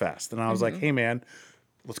Cleveland Beer Fest. And I was like, hey man,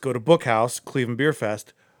 let's go to Bookhouse, Cleveland Beer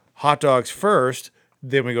Fest. Hot dogs first,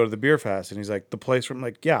 then we go to the beer fest. And he's like, the place where I'm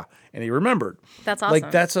like, yeah. And he remembered. That's awesome.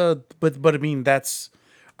 Like that's but I mean, that's,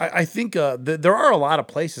 I think there are a lot of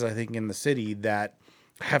places I think in the city that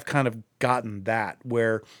have kind of gotten that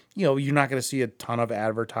where, you know, you're not going to see a ton of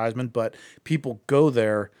advertisement, but people go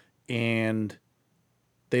there and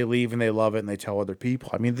they leave and they love it and they tell other people.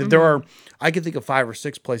 I mean, there are, I can think of 5 or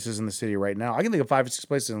 6 places in the city right now. I can think of 5 or 6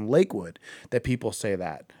 places in Lakewood that people say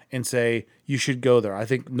that and say, you should go there. I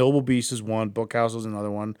think Noble Beast is one, Bookhouse is another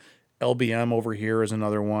one, LBM over here is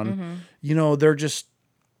another one. You know, there's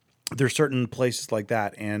certain places like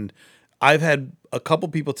that. And I've had a couple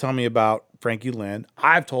people tell me about Frankie Lynn.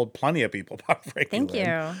 I've told plenty of people about Frankie Lynn. Thank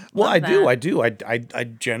you. Well, Love I that. do. I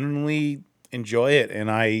genuinely enjoy it. And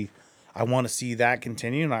I want to see that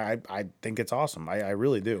continue, and I think it's awesome. I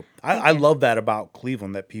really do. I love that about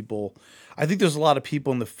Cleveland, that people, I think there's a lot of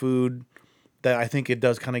people in the food that I think it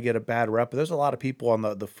does kind of get a bad rep, but there's a lot of people on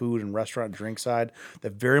the food and restaurant drink side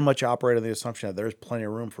that very much operate on the assumption that there's plenty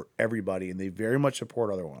of room for everybody, and they very much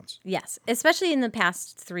support other ones. Yes, especially in the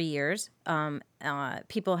past 3 years,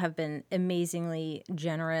 people have been amazingly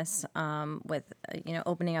generous with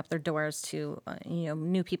opening up their doors to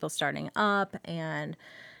new people starting up, and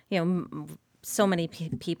so many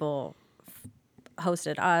people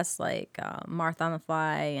hosted us, like Martha on the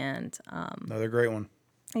Fly and Another great one.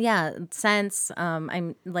 yeah, Sense.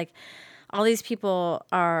 I'm like, all these people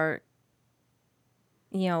are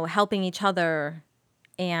helping each other,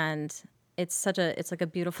 and it's like a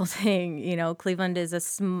beautiful thing. Cleveland is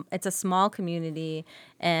it's a small community,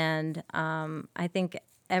 and I think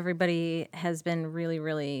everybody has been really,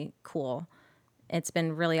 really cool. It's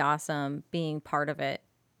been really awesome being part of it.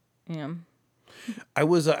 Yeah. I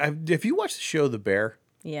was. If you watch the show The Bear,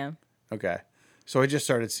 Yeah. okay. So I just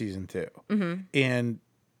started season 2, and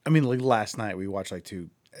I mean, like last night we watched like two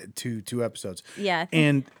episodes. Yeah.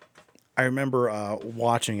 And I remember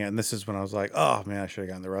watching it, and this is when I was like, oh man, I should have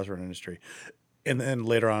gotten in the restaurant industry. And then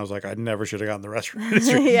later on, I was like, I never should have gotten in the restaurant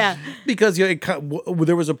industry. Yeah. Because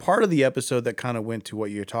there was a part of the episode that kind of went to what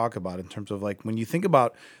you talk about in terms of like when you think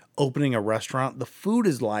about opening a restaurant, the food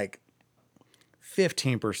is like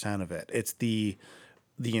 15% of it. It's the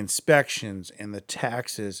inspections and the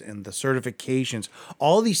taxes and the certifications,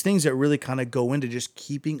 all these things that really kind of go into just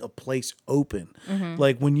keeping a place open.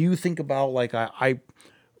 Like when you think about like I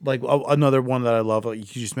like another one that I love, like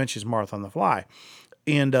you just mentioned, is Martha on the Fly.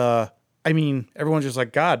 And I mean, everyone's just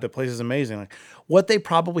like, God, the place is amazing. Like what they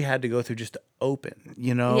probably had to go through just to open,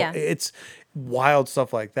 Yeah. It's wild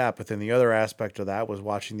stuff like that. But then the other aspect of that was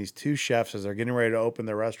watching these 2 chefs as they're getting ready to open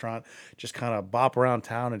their restaurant, just kind of bop around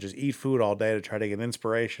town and just eat food all day to try to get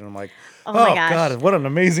inspiration. I'm like, Oh my gosh. God, what an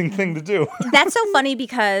amazing thing to do. That's so funny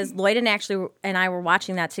because Lloyd and I were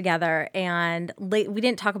watching that together, and we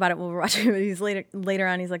didn't talk about it when we were watching it. But he's later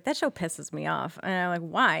on, he's like, that show pisses me off, and I'm like,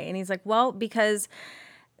 why? And he's like, well, because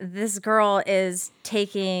this girl is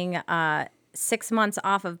taking 6 months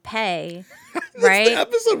off of pay, right? The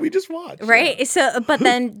episode we just watched, right? Yeah. So, but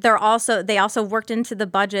then they also worked into the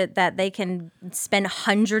budget that they can spend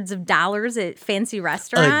hundreds of dollars at fancy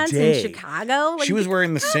restaurants in Chicago. Like, she was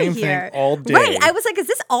wearing the same thing all day, right? I was like, is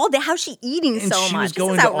this all day? How's she eating and so she much? was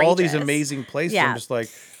going This to is all these outrageous. amazing places. Yeah. I'm just like,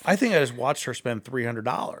 I think I just watched her spend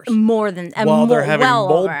 $300 More than while they're having well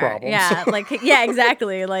mold over. problems. Yeah, yeah,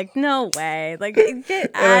 exactly. Like, no way. Like, get And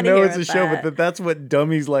out I of know here it's a with show, that. but that's what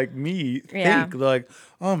dummies like me think. Yeah. They're like,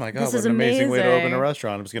 oh my God, This what is an amazing way to open amazing. a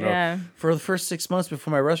restaurant. I'm just going to, Yeah. for the first 6 months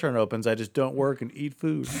before my restaurant opens, I just don't work and eat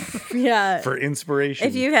food Yeah. for inspiration.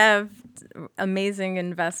 If you have amazing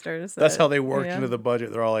investors, That's that, how they worked yeah. into the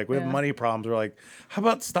budget. They're all like, we have money problems. They're like, how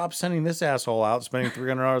about stop sending this asshole out spending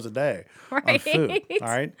 $300 a day on food? Right. All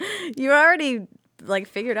right. You already like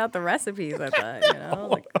figured out the recipes. I thought,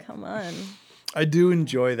 like, come on. I do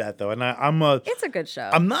enjoy that though. And It's a good show.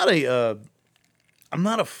 I'm not a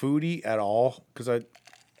foodie at all because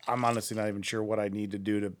I'm honestly not even sure what I need to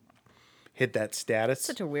do to hit that status.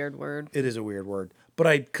 Such a weird word. It is a weird word, but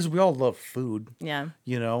because we all love food. Yeah.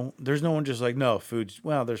 There's no one just like, no, food's,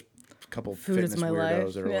 well, there's a couple Food fitness is my weirdos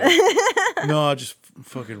life. that are like, no, just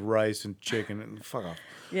fucking rice and chicken and fuck off.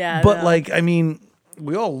 Yeah. But no. like, I mean,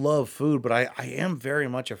 we all love food, but I am very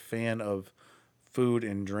much a fan of food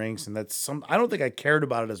and drinks, and that's I don't think I cared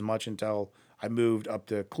about it as much until I moved up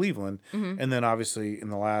to Cleveland, and then obviously in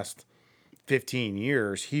the last 15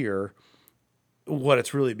 years here, what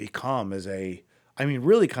it's really become is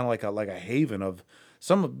really kind of like a haven of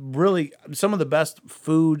some of the best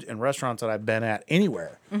food and restaurants that I've been at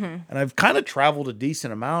anywhere. And I've kind of traveled a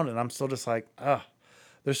decent amount, and I'm still just like,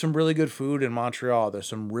 there's some really good food in Montreal. There's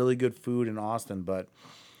some really good food in Austin, but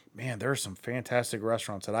man, there are some fantastic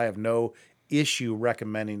restaurants that I have no issue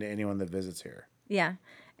recommending to anyone that visits here. Yeah.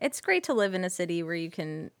 It's great to live in a city where you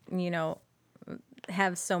can,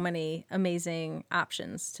 have so many amazing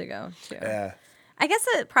options to go to. Yeah. I guess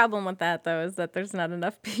the problem with that, though, is that there's not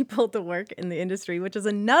enough people to work in the industry, which is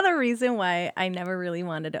another reason why I never really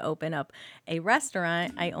wanted to open up a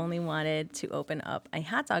restaurant. I only wanted to open up a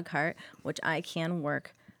hot dog cart, which I can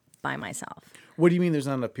work by myself. What do you mean there's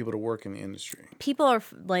not enough people to work in the industry? People are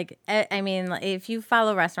like, I mean, if you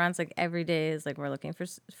follow restaurants, like every day is like, we're looking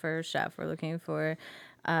for chef, we're looking for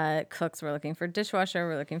cooks, we're looking for dishwasher,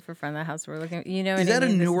 we're looking for front of the house, we're looking, Is that a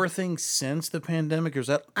newer thing since the pandemic, or is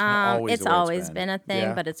that always it's the way always been a thing,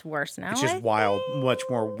 Yeah? but it's worse now. It's just wild, much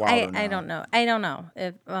more wild. I don't know. I don't know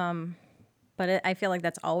if but I feel like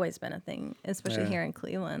that's always been a thing, especially here in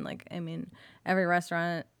Cleveland. Like, I mean, every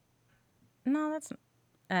restaurant. No,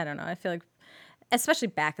 I don't know. I feel like, especially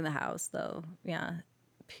back in the house, though. Yeah,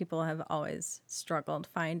 people have always struggled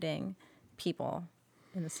finding people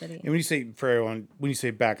in the city. And when you say, for everyone, when you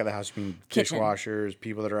say back of the house, you mean Kitchen. dishwashers,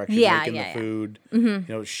 people that are actually making the food,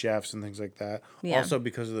 Mm-hmm. chefs and things like that. Yeah. Also,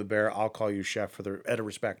 because of the bear, I'll call you chef out of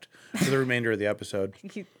respect for the remainder of the episode.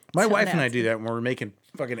 You My don't wife and I have do that when we're making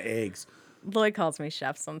fucking eggs. Lloyd calls me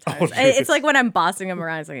chef sometimes. Oh, dude. It's like when I'm bossing him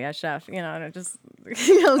around, it's like, yeah, chef, and it just,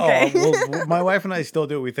 okay. Well, my wife and I still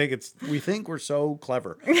do it. We think we're so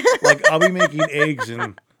clever. Like, I'll be making eggs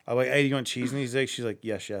and I'm like, hey, you want cheese in these eggs? She's like,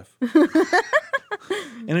 yes, chef.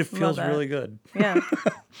 And it feels really good. Yeah.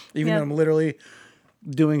 Even though I'm literally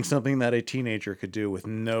doing something that a teenager could do with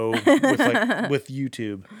with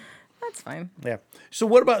YouTube. That's fine. Yeah. So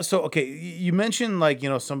what about, okay, you mentioned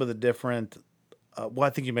some of the different, I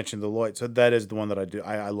think you mentioned the Lloyd. So that is the one that I do.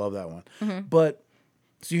 I love that one. Mm-hmm. But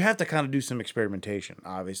so you have to kind of do some experimentation,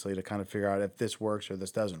 obviously, to kind of figure out if this works or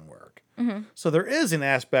this doesn't work. Mm-hmm. So there is an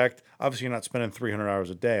aspect, obviously you're not spending 300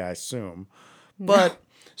 hours a day, I assume. But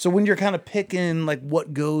so when you're kind of picking like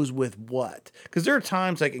what goes with what, because there are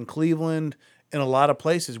times like in Cleveland and a lot of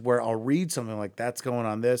places where I'll read something like that's going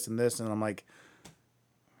on this, and I'm like,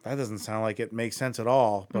 that doesn't sound like it makes sense at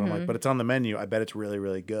all. But I'm like, but it's on the menu. I bet it's really,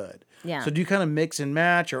 really good. Yeah. So do you kind of mix and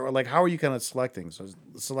match, or like how are you kind of selecting? So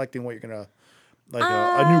selecting what you're gonna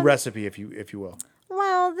a new recipe, if you will.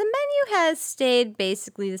 Well, the menu has stayed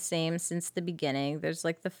basically the same since the beginning. There's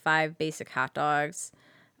like the 5 basic hot dogs.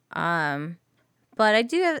 But I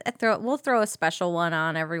do we'll throw a special one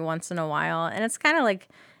on every once in a while, and it's kind of like,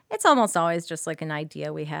 it's almost always just like an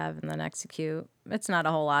idea we have and then execute. It's not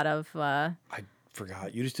a whole lot of I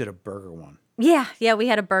forgot. You just did a burger one. Yeah, we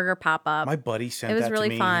had a burger pop up. My buddy sent It was that really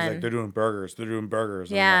to me. fun. He's like, they're doing burgers. And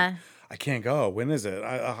Yeah. I'm like, I can't go. When is it?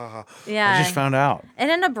 Yeah. I just found out. It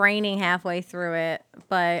ended up raining halfway through it,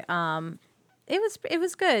 but it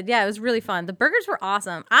was good. Yeah, it was really fun. The burgers were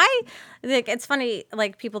awesome. It's funny,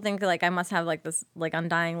 like people think like I must have like this like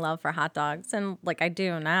undying love for hot dogs, and like I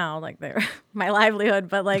do now, like they're my livelihood.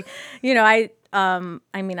 But like I've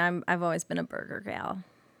always been a burger gal.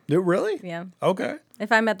 Really? Yeah. Okay.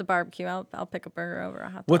 If I'm at the barbecue, I'll pick a burger over a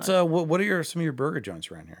hot dog. What are some of your burger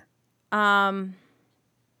joints around here?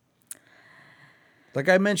 Like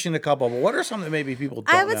I mentioned a couple, but what are some that maybe people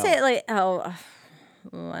don't know? I would say like I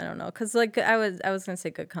don't know, because like I was gonna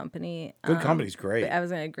say Good Company. Good Company's great. I was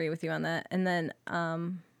gonna agree with you on that, and then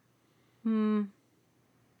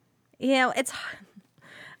it's.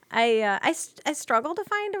 I struggle to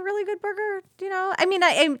find a really good burger. I mean,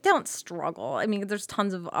 I don't struggle. I mean, there's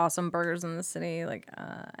tons of awesome burgers in the city. Like,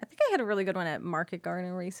 I think I had a really good one at Market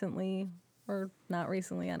Garden recently, or not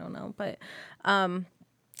recently. I don't know, but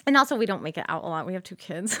and also we don't make it out a lot. We have 2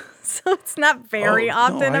 kids, so it's not very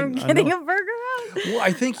often I'm getting a burger out. Well,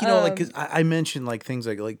 I think like 'cause I mentioned like things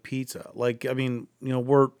like pizza. Like I mean,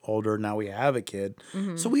 we're older now. We have a kid,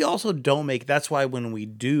 so we also don't make. That's why when we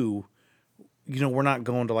do. We're not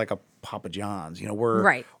going to like a Papa John's. We're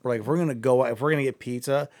like, if we're gonna get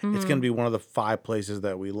pizza, it's gonna be one of the 5 places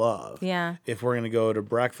that we love. Yeah. If we're gonna go to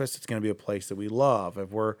breakfast, it's gonna be a place that we love.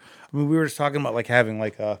 We were just talking about like having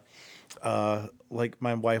like a, like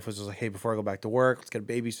my wife was just like, hey, before I go back to work, let's get a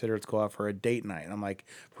babysitter. Let's go out for a date night. And I'm like,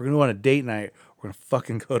 if we're gonna go on a date night, we're gonna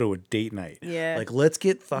fucking go to a date night. Yeah. Like let's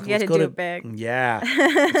get fucking. You Let's gotta go do to it big. Yeah.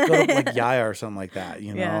 Let's go to like Yaya or something like that.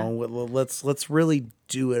 Yeah. Let's really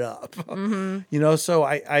do it up. So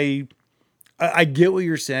I I get what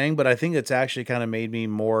you're saying, but I think it's actually kind of made me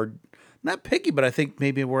more not picky, but I think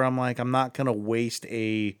maybe where I'm like, I'm not gonna waste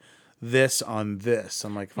this on this.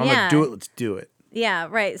 I'm like, if I'm gonna do it, let's do it. Yeah,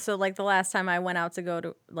 right. So like the last time I went out to go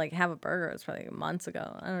to like have a burger, it was probably months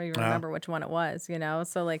ago. I don't even remember which one it was, you know?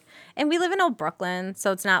 So like, and we live in Old Brooklyn,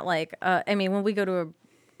 so it's not like, I mean, when we go to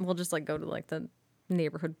we'll just like go to like the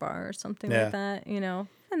neighborhood bar or something like that, you know?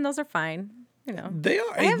 And those are fine, you know? They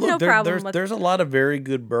are. I have no problem with... There's a lot of very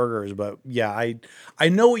good burgers, but yeah, I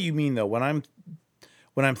know what you mean though. When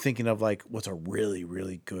I'm thinking of like what's a really,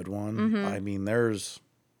 really good one, I mean,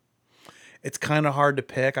 it's kind of hard to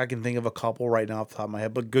pick. I can think of a couple right now off the top of my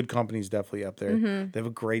head, but Good Company's definitely up there. They have a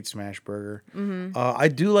great smash burger. I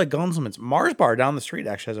do like Gunselman's. Mars Bar down the street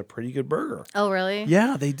actually has a pretty good burger. Oh, really?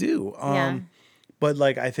 Yeah, they do. Yeah. But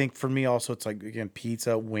like, I think for me also, it's like, again,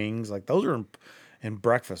 pizza, wings, like those are in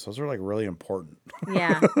breakfast. Those are like really important.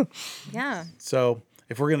 Yeah. Yeah. So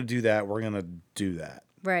if we're going to do that, we're going to do that.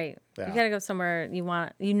 Right. Yeah. You got to go somewhere you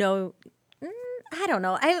want, you know, I don't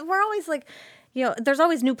know. We're always like, you know, there's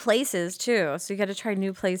always new places too. So you got to try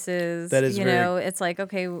new places. That is it's like,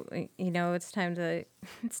 okay, you know, it's time to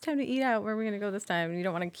eat out. Where are we going to go this time? You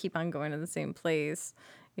don't want to keep on going to the same place,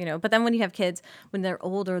 you know. But then when you have kids, when they're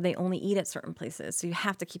older, they only eat at certain places. So you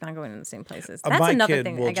have to keep on going to the same places. That's another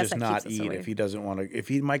thing, I guess, that keeps us away. If he doesn't want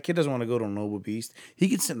to, my kid doesn't want to go to Noble Beast, he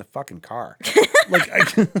can sit in the fucking car.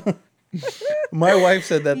 My wife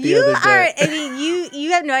said that the other day. I mean,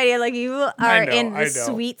 you have no idea. Like, you are in the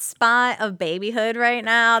sweet spot of babyhood right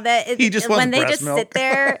now. He just wants when they breast just milk. sit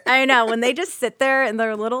there. I know, when they just sit there in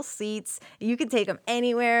their little seats, you can take them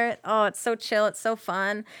anywhere. Oh, it's so chill. It's so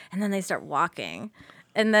fun. And then they start walking,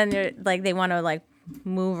 and then they're like, they want to like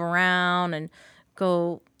move around and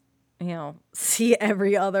go, you know, see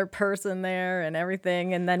every other person there and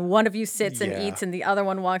everything. And then one of you sits and eats and the other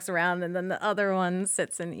one walks around, and then the other one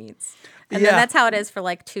sits and eats. And then that's how it is for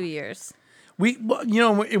like 2 years.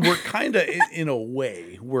 We're kind of in a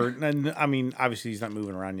way, I mean, obviously he's not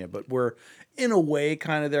moving around yet, but we're in a way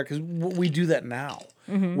kind of there because we do that now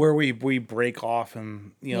where we break off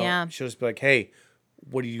and, you know, she'll just be like, hey,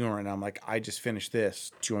 what are you doing right now? I'm like, I just finished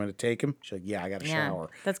this. Do you want me to take him? She's like, yeah, I got to shower.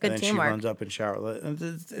 That's good teamwork. She runs up and shower.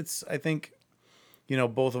 It's I think, you know,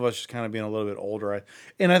 both of us just kind of being a little bit older.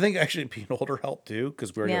 And I think actually being older helped too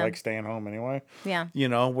because we already like staying home anyway. Yeah. You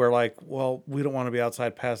know, we're like, well, we don't want to be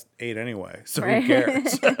outside past 8 anyway. So who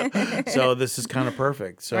cares? So this is kind of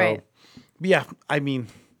perfect. So, yeah, I mean,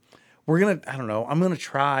 I don't know. I'm going to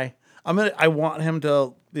try. I want him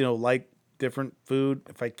to, you know, like different food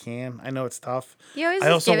if I can. I know it's tough. I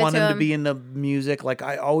also want him to be into music. Like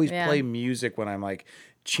I always play music when I'm like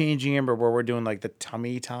changing him or where we're doing like the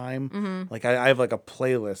tummy time. Like I have like a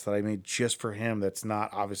playlist that I made just for him that's not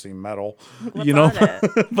obviously metal, you know,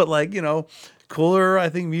 but like, you know, cooler, I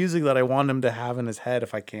think, music that I want him to have in his head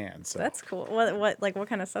if I can. So that's cool. What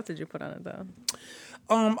kind of stuff did you put on it though?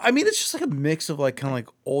 I mean, it's just like a mix of like kind of like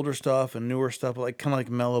older stuff and newer stuff, like kind of like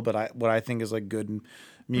mellow, but what I think is like good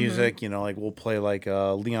music, you know, like we'll play like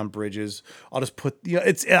Leon Bridges. I'll just put, you know,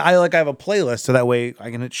 I have a playlist so that way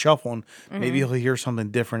I can hit shuffle and maybe he'll hear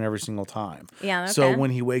something different every single time. Yeah. Okay. So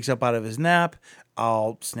when he wakes up out of his nap,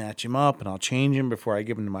 I'll snatch him up and I'll change him before I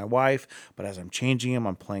give him to my wife. But as I'm changing him,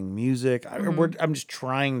 I'm playing music. I'm just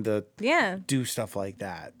trying to do stuff like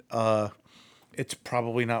that. It's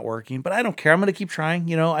probably not working, but I don't care. I'm going to keep trying.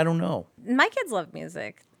 You know, I don't know. My kids love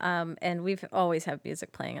music, and we've always had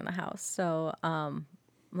music playing in the house. So,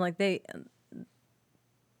 like they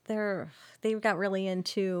got really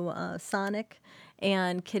into Sonic,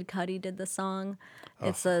 and Kid Cudi did the song.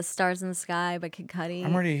 It's Stars in the Sky by Kid Cudi.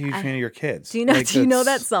 I'm already a huge fan of your kids. Do you know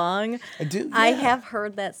that song? I do. Yeah. I have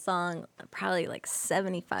heard that song probably like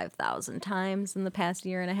 75,000 times in the past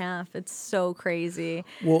year and a half. It's so crazy.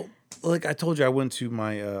 Well, like I told you, I went to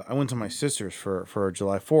my sister's for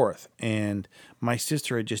July 4th, and my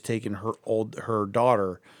sister had just taken her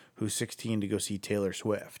daughter, who's 16, to go see Taylor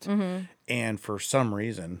Swift, and for some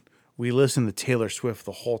reason we listened to Taylor Swift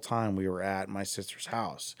the whole time we were at my sister's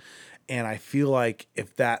house. And I feel like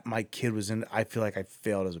if my kid was in, I feel like I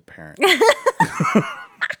failed as a parent.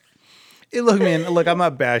 Look, I'm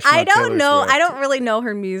not bashing. I don't know. Swift. I don't really know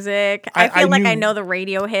her music. I feel like I know the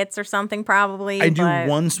radio hits or something probably. I do.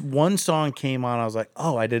 One song came on. I was like,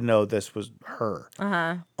 oh, I didn't know this was her.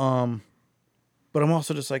 But I'm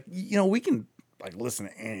also just like, you know, we can like listen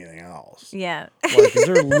to anything else. Yeah. Like, is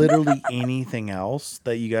there literally anything else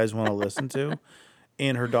that you guys want to listen to?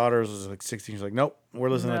 And her daughter was like 16. She's like, nope, we're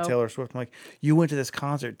listening to Taylor Swift. I'm like, you went to this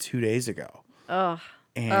concert 2 days ago. Oh.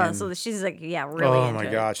 And so she's like, really oh into my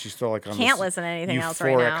it. God, she's still like on Can't this listen to anything else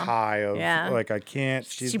euphoric right now. high of Yeah. like I can't.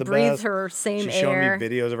 She's She the breathes best. her same She's showing air. me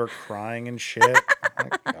videos of her crying and shit. Oh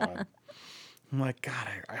my God. I'm like, God,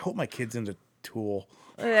 I hope my kid's into Tool.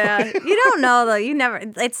 Yeah, you don't know though. You never.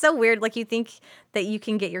 It's so weird. Like you think that you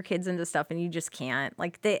can get your kids into stuff, and you just can't.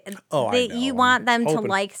 Like I know. you want them to hoping.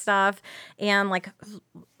 like stuff and like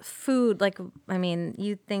food. Like I mean,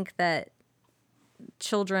 you think that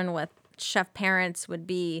children with chef parents would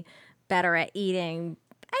be better at eating.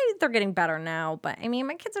 They're getting better now, but I mean,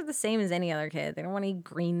 my kids are the same as any other kid. They don't want to eat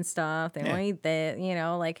green stuff. They don't want to eat that.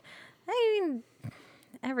 Like I mean.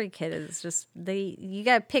 Every kid is just you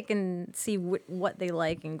gotta pick and see what they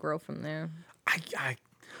like and grow from there. I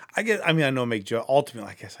guess. I mean, I know make joke.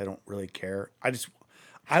 Ultimately, I guess I don't really care.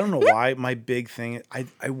 I don't know why. My big thing.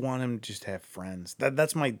 I want him to just have friends.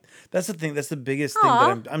 That's the thing. That's the biggest thing.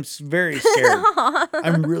 That I'm very scared.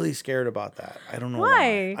 I'm really scared about that. I don't know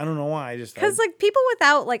why. I don't know why. Because like people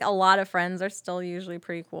without like a lot of friends are still usually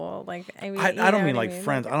pretty cool. Like I mean, I don't mean like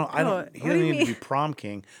friends. I don't. He doesn't need to be prom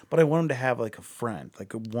king, but I want him to have like a friend,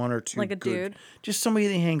 like a one or two, like a dude, just somebody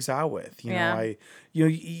that he hangs out with.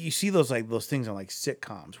 You see those things on like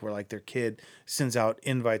sitcoms where like their kid sends out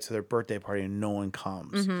invites to their birthday party and no one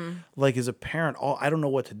comes. Mm-hmm. Like as a parent, I don't know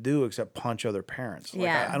what to do except punch other parents. Like,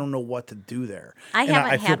 I don't know what to do there. I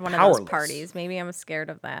haven't had one powerless. of those parties. Maybe I'm scared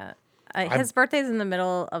of that. His birthday's in the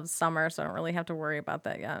middle of summer, so I don't really have to worry about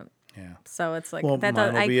that yet. Yeah. So it's like mine will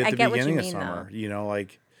be at the get what you beginning mean, of summer.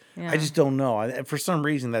 though. I just don't know. For some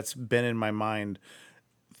reason, that's been in my mind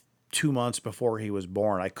 2 months before he was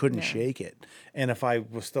born. I couldn't shake it. And if I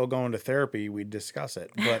was still going to therapy, we'd discuss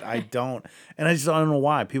it. But I don't. And I don't know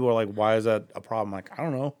why. People are like, why is that a problem? I'm like, I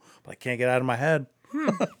don't know. But I can't get it out of my head.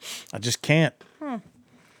 I just can't.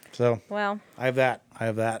 So well, I have that.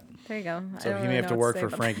 There you go. So he may have to work for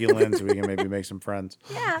Frankie Lynn so we can maybe make some friends.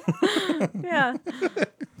 Yeah. Yeah.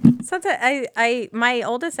 Sometimes my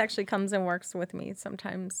oldest actually comes and works with me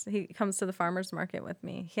sometimes. He comes to the farmer's market with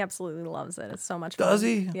me. He absolutely loves it. It's so much fun. Does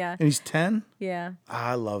he? Yeah. And he's 10? Yeah.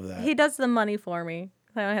 I love that. He does the money for me.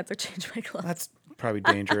 I don't have to change my clothes. That's probably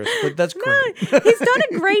dangerous, but that's great. He's done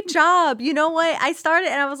a great job. You know what? I started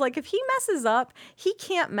and I was like, if he messes up, he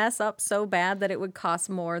can't mess up so bad that it would cost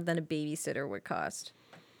more than a babysitter would cost.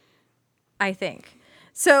 I think.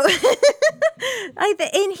 So,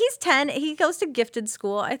 and he's 10. He goes to gifted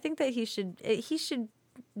school. I think that he should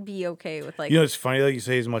be okay with like. It's funny that you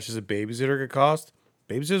say as much as a babysitter could cost.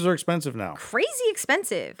 Babysitters are expensive now. Crazy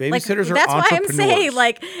expensive. Babysitters are That's why I'm saying entrepreneurs.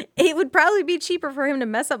 like it would probably be cheaper for him to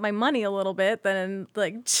mess up my money a little bit than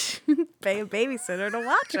like pay a babysitter to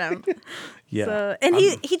watch him. Yeah. So, and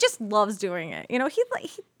he just loves doing it.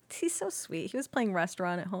 He's so sweet. He was playing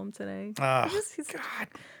restaurant at home today. God.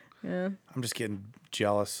 Yeah. I'm just getting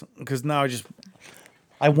jealous because now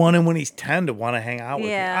I want him when he's 10 to want to hang out with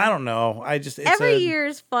me. I don't know. Every year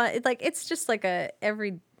is fun. It's just like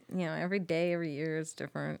every day, every year is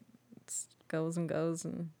different. It goes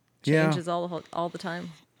and changes all the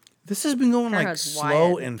time. This has been going like Parenthood's slow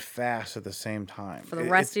wild. and fast at the same time. For the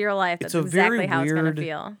rest of your life, that's it's a very exactly how it's going weird- to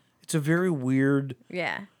feel. It's a very weird.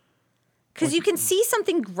 Yeah. Because you can see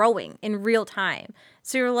something growing in real time.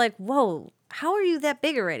 So you're like, whoa, how are you that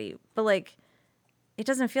big already? But like, it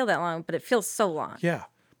doesn't feel that long, but it feels so long. Yeah.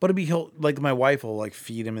 But he'll like my wife will like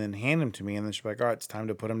feed him and then hand him to me. And then she'll be like, all right, it's time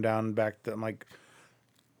to put him down back. I'm like,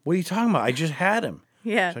 what are you talking about? I just had him.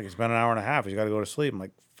 Yeah. She's like, it's been an hour and a half. He's got to go to sleep. I'm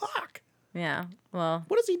like, fuck. Yeah. Well,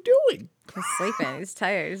 What is he doing? he's sleeping. He's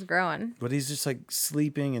tired. He's growing. But he's just like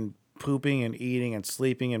sleeping and pooping and eating and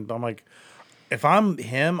sleeping. And I'm like, if I'm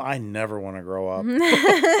him, I never want to grow up.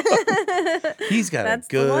 He's got That's a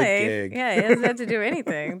good the life. gig. Yeah, he doesn't have to do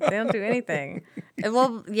anything. They don't do anything.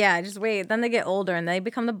 Well, yeah, just wait. Then they get older and they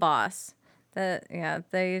become the boss.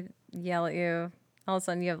 They yell at you. All of a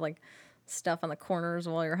sudden you have like stuff on the corners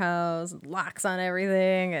of all your house, locks on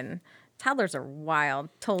everything, and toddlers are wild.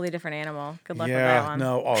 Totally different animal. Good luck with that one.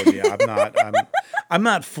 No. Oh yeah, I'm not. I'm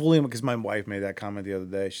not fooling because my wife made that comment the other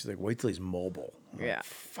day. She's like, wait till he's mobile. I'm Yeah. like,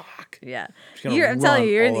 fuck. Yeah. She's gonna I'm telling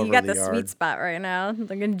you, run all you over got the the yard. sweet spot right now.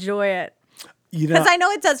 Like, enjoy it. Because I know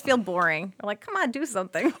it does feel boring. I'm like, come on, do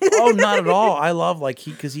something. oh, not at all. I love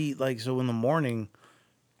because he so in the mornings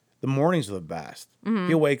are the best. Mm-hmm.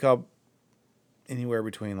 He'll wake up anywhere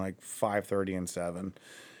between like 5:30 and 7,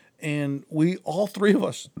 and we all three of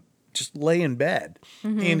us just lay in bed,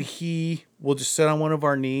 Mm-hmm. and he will just sit on one of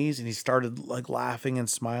our knees, and he started like laughing and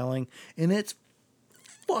smiling, and it's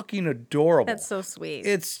fucking adorable. That's so sweet.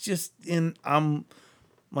 It's just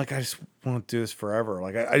I'm like, I just want to do this forever.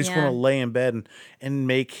 Like, I just want to lay in bed and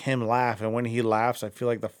make him laugh. And when he laughs, I feel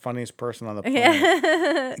like the funniest person on the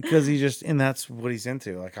planet. Because and that's what he's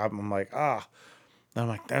into. Like, I'm like, I'm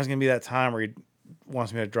like, there's going to be that time where he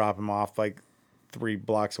wants me to drop him off like 3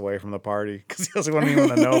 blocks away from the party because he doesn't want anyone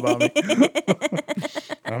to know about me.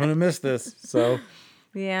 I'm going to miss this. So,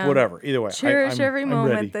 whatever. Either way. Cherish every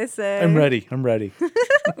moment, ready. they say. I'm ready.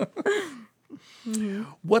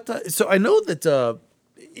 So I know that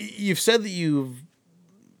you've said that you've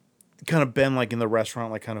kind of been like in the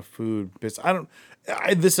restaurant, like kind of food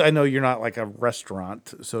business. I know you're not like a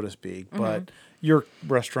restaurant, so to speak, but you're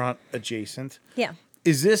restaurant adjacent. Yeah.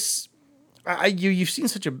 Is this? You've seen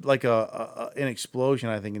such an explosion,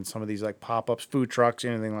 I think, in some of these like pop-ups, food trucks,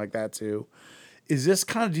 anything like that too. Is this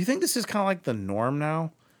do you think this is kind of like the norm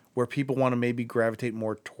now, where people want to maybe gravitate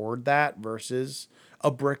more toward that versus a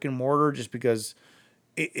brick and mortar, just because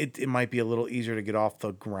it might be a little easier to get off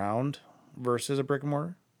the ground versus a brick and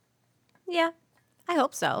mortar? Yeah, I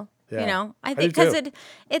hope so. Yeah. I think because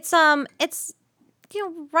it's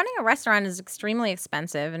running a restaurant is extremely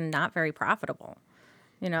expensive and not very profitable.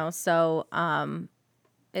 So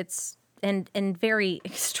it's and very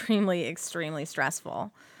extremely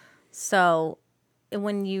stressful. So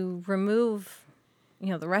when you remove,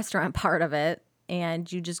 the restaurant part of it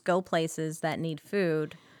and you just go places that need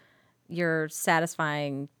food, you're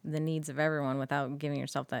satisfying the needs of everyone without giving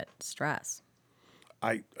yourself that stress.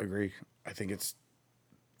 I agree. I think it's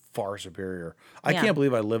far superior. I can't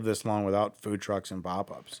believe I lived this long without food trucks and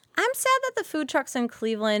pop-ups. I'm sad that the food trucks in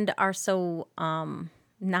Cleveland are so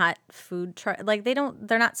not food truck. Like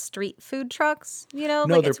they're not street food trucks, No,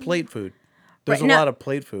 like they're plate food. There's Right, a lot of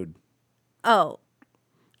plate food. Oh,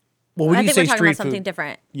 Well, when I you think say we're talking street about something food,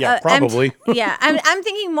 different. yeah, probably. I'm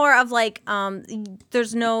thinking more of like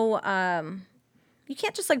there's no you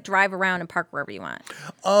can't just like drive around and park wherever you want.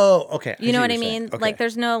 Oh, okay. You know what I you're mean? saying. Okay. Like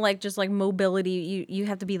there's no like just like mobility. You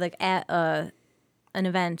have to be like at an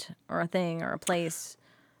event or a thing or a place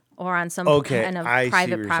or on some kind of I see what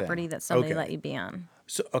private you're property saying. that somebody Okay. let you be on.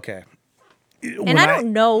 So, okay. And I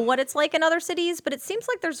don't know what it's like in other cities, but it seems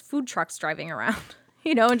like there's food trucks driving around,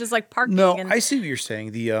 and just like parking. No, and I see what you're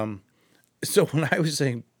saying. So when I was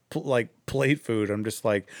saying like plate food, I'm just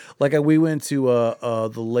like we went to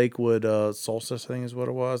the Lakewood Solstice, I think is what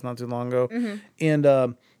it was, not too long ago, and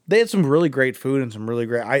they had some really great food and some really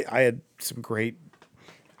great. I had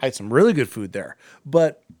some really good food there,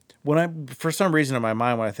 but for some reason in my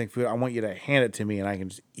mind, when I think food, I want you to hand it to me and I can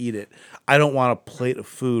just eat it. I don't want a plate of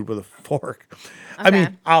food with a fork. Okay. I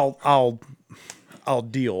mean, I'll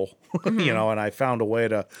deal, and I found a way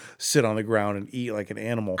to sit on the ground and eat like an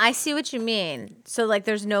animal. I see what you mean. So like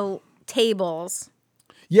there's no tables.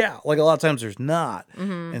 Yeah, like a lot of times there's not.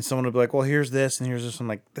 And someone will be like, well, here's this and here's this. I'm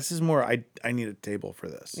like, this is more, I need a table for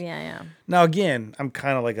this. Yeah. Now, again, I'm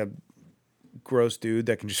kind of like a gross dude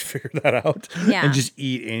that can just figure that out and just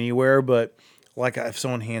eat anywhere. But like if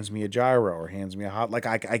someone hands me a gyro or hands me a hot, like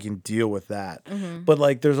I can deal with that. But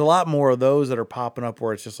like there's a lot more of those that are popping up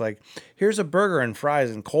where it's just like, here's a burger and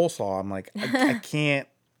fries and coleslaw. I'm like, I can't.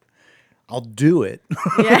 I'll do it.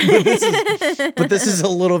 Yeah. but this is a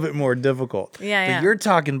little bit more difficult. Yeah. But you're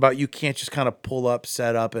talking about you can't just kind of pull up,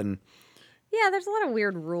 set up, and. Yeah, there's a lot of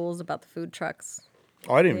weird rules about the food trucks.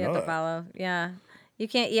 Oh, I didn't you know have that. to follow. Yeah. You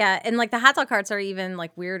can't, and like the hot dog carts are even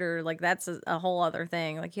like weirder. Like that's a whole other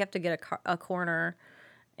thing. Like you have to get a corner,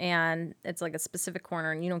 and it's like a specific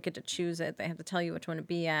corner, and you don't get to choose it. They have to tell you which one to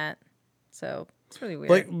be at. So it's really weird.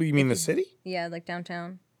 Like you mean the city? Yeah, like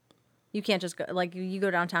downtown. You can't just go, like you go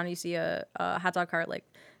downtown, you see a hot dog cart, like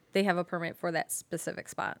they have a permit for that specific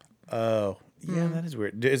spot. Oh, yeah, that is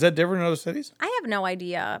weird. Is that different in other cities? I have no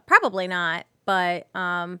idea. Probably not. But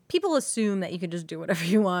people assume that you can just do whatever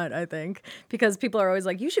you want, I think. Because people are always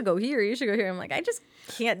like, you should go here, you should go here. I'm like, I just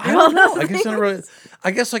can't do all those things.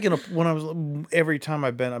 I guess like every time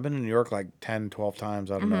I've been in New York like 10, 12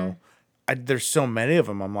 times, I don't know. There's so many of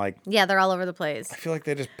them. I'm like, yeah, they're all over the place. I feel like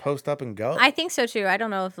they just post up and go. I think so too. I don't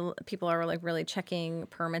know if people are like really checking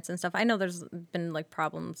permits and stuff. I know there's been like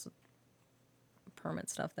problems with permit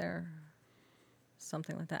stuff there.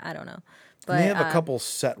 Something like that. I don't know. But they have a couple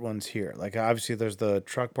set ones here. Like obviously there's the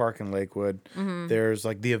truck park in Lakewood. There's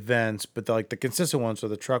like the events, but the consistent ones are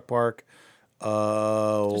the truck park,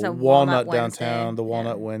 Walnut downtown, the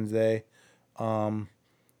Walnut Wednesday.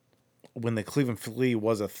 When the Cleveland Flea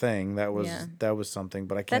was a thing, that was something,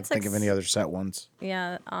 but I can't think of any other set ones.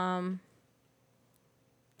 Yeah. I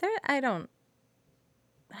don't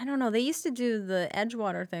know. They used to do the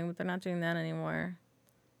Edgewater thing, but they're not doing that anymore.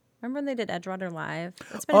 Remember when they did Edgewater Live?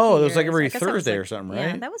 It's been a few it was like years. every Thursday or something, right?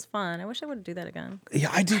 Yeah, that was fun. I wish I would do that again. Yeah,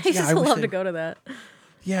 I did. I used to love to go to that.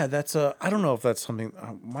 Yeah, that's I don't know if that's something.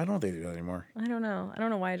 Why don't they do that anymore? I don't know. I don't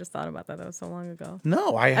know why I just thought about that. That was so long ago.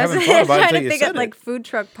 No, I I was haven't thought about it trying until to you think said of it. like food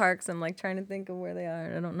truck parks. I'm like trying to think of where they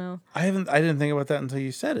are. I don't know. I didn't think about that until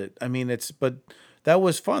you said it. I mean, but that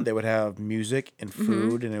was fun. They would have music and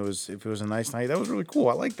food, and if it was a nice night, that was really cool.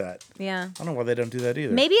 I like that. Yeah. I don't know why they don't do that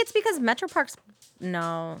either. Maybe it's because Metro Parks.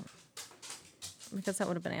 No, because that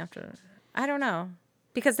would have been after. I don't know.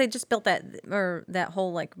 Because they just built that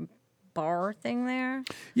whole like bar thing there.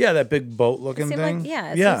 Yeah, that big boat looking It thing.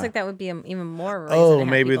 seems like that would be even more. Reason to Oh, have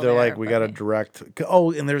maybe people they're there, like, we but got to direct.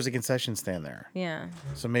 Oh, and there's a concession stand there. Yeah.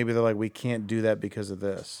 So maybe they're like, we can't do that because of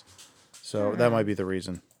this. So that might be the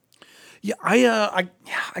reason. Yeah, I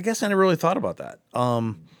guess I never really thought about that.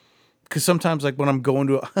 Because sometimes, like when I'm going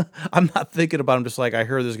to, I'm not thinking about. I'm just like, I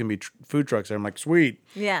heard there's gonna be food trucks there. I'm like, sweet.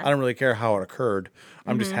 Yeah. I don't really care how it occurred.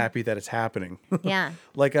 I'm just happy that it's happening. Yeah.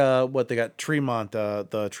 Like what they got Tremont.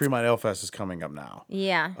 The Tremont Ale Fest is coming up now.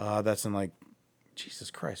 Yeah. That's in like,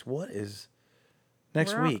 Jesus Christ, what is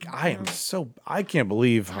next We're- week? I can't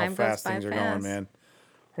believe how Time goes fast by things are going, fast. man.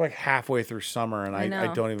 We're like halfway through summer, and I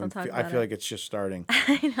know. don't even. Don't talk I about feel it. like it's just starting.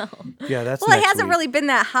 I know. Yeah, that's. Well, it next hasn't week. really been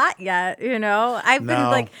that hot yet, you know. I've been No.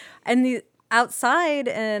 like in the outside,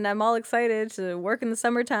 and I'm all excited to work in the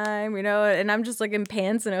summertime, you know. And I'm just like in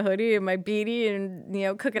pants and a hoodie and my beanie,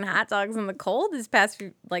 and cooking hot dogs in the cold these past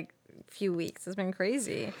few weeks. It's been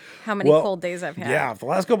crazy how many cold days I've had. Yeah, the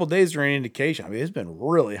last couple of days are an indication. I mean, it's been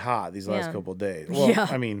really hot these last Yeah. couple of days. Well, Yeah.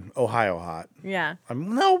 I mean, Ohio hot. Yeah. I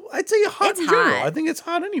mean, no, I'd say hot It's in general. hot. I think it's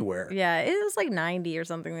hot anywhere. Yeah. It was like 90 or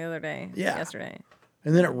something the other day. Yeah. Yesterday.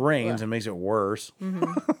 And then it rains and makes it worse. Mm-hmm.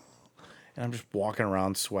 And I'm just walking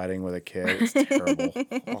around sweating with a kid. It's terrible.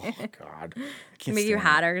 Oh, God. I can't Make you stand it.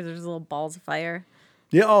 hotter because there's little balls of fire.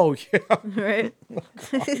 Yeah, oh, yeah. Right?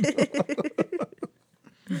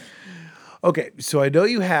 Okay, so I know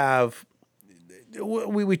you have.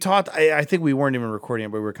 We talked. I think we weren't even recording it,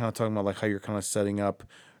 but we were kind of talking about like how you're kind of setting up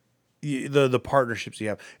the partnerships you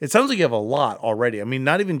have. It sounds like you have a lot already. I mean,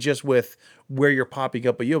 not even just with where you're popping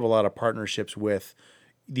up, but you have a lot of partnerships with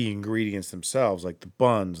the ingredients themselves, like the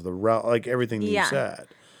buns, like everything that you Yeah. said.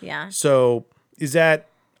 Yeah. So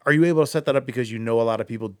are you able to set that up because you know a lot of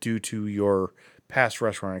people due to your past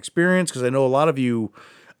restaurant experience? Because I know a lot of you.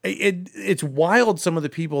 It's wild. Some of the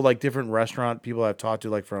people, like different restaurant people I've talked to,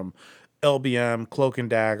 like from LBM, Cloak and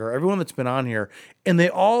Dagger, everyone that's been on here, and they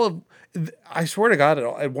all, I swear to God,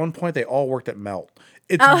 at one point they all worked at Melt.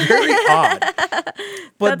 It's very odd.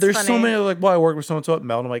 But That's there's so funny. many like, well, I worked with so and so at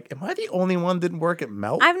Melt. I'm like, am I the only one that didn't work at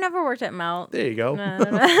Melt? I've never worked at Melt. There you go. No.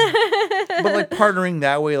 But like partnering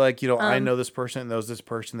that way, like, I know this person and knows this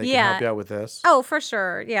person. They can yeah. help you out with this. Oh, for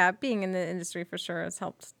sure. Yeah, being in the industry for sure has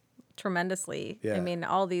helped tremendously. Yeah. I mean,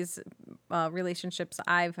 all these relationships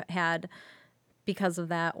I've had because of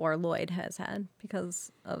that, or Lloyd has had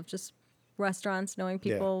because of just restaurants, knowing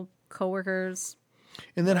people, coworkers.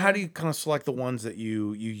 And then how do you kind of select the ones that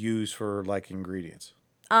you use for like ingredients?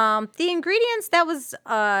 The ingredients that was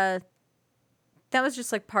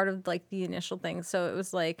just like part of like the initial thing. So it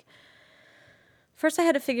was like first I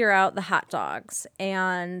had to figure out the hot dogs,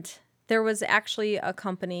 and there was actually a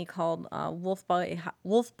company called Wolf Boy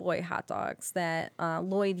Hot Dogs that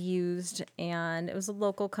Lloyd used, and it was a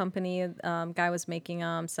local company. Guy was making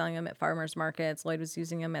them, selling them at farmers markets. Lloyd was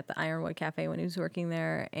using them at the Ironwood Cafe when he was working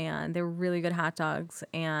there, and they were really good hot dogs.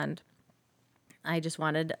 And I just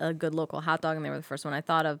wanted a good local hot dog, and they were the first one I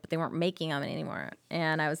thought of, but they weren't making them anymore.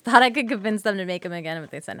 And I thought I could convince them to make them again,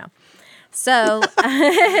 but they said no. So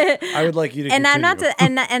I would like you to and continue. I'm not to,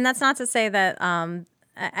 and that's not to say that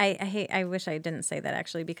I wish I didn't say that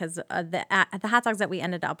actually, because the hot dogs that we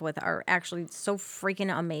ended up with are actually so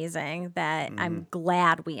freaking amazing that I'm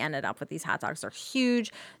glad we ended up with these hot dogs. They're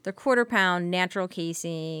huge. They're quarter-pound, natural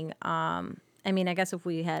casing. I mean, I guess if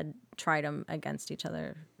we had tried them against each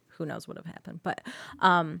other, who knows what would have happened. But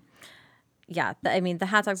yeah, I mean, the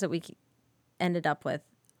hot dogs that we ended up with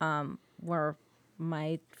were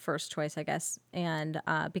my first choice, I guess. And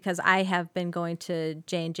because I have been going to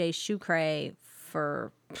J&J Shoe Cray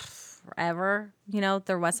for forever,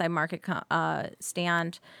 their Westside Market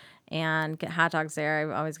stand, and get hot dogs there.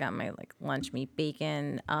 I've always got my like lunch meat,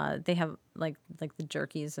 bacon. They have like the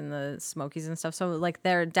jerkies and the smokies and stuff. So like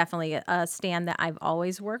they're definitely a stand that I've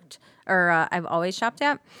always worked, or I've always shopped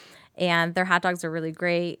at, and their hot dogs are really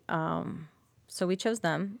great. So we chose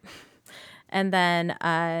them, and then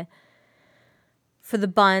For the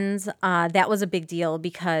buns, that was a big deal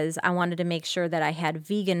because I wanted to make sure that I had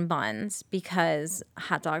vegan buns because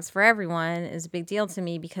hot dogs for everyone is a big deal to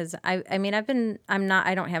me because I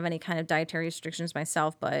don't have any kind of dietary restrictions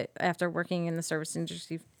myself, but after working in the service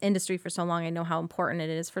industry for so long, I know how important it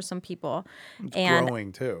is for some people. It's and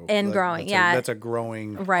growing too. growing, That's a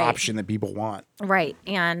growing Right. option that people want. Right.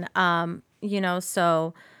 And,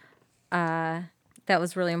 so that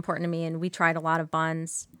was really important to me. And we tried a lot of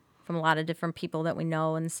buns from a lot of different people that we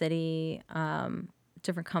know in the city,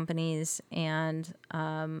 different companies. And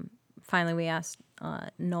finally, we asked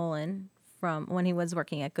Nolan from when he was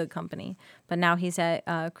working at Good Company. But now he's at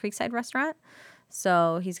Creekside Restaurant.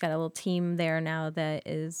 So he's got a little team there now that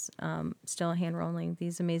is still hand rolling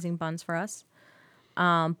these amazing buns for us.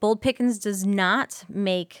 Bold Pickens does not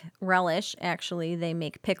make relish. Actually, they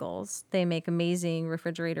make pickles. They make amazing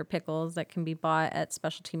refrigerator pickles that can be bought at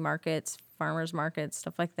specialty markets, farmers markets,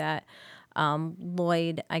 stuff like that.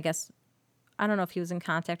 Lloyd, I guess, I don't know if he was in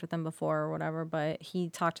contact with them before or whatever, but he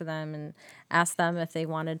talked to them and asked them if they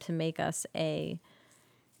wanted to make us a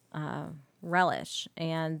relish.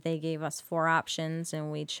 And they gave us 4 options,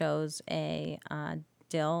 and we chose a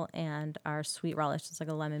dill and our sweet relish. It's like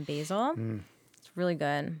a lemon basil. It's really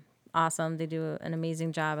good. Awesome. They do an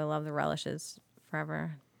amazing job. I love the relishes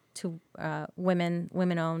forever. 2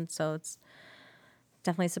 women owned, so it's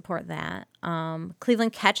definitely support that.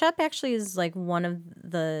 Cleveland ketchup actually is like one of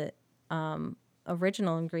the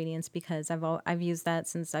original ingredients because I've used that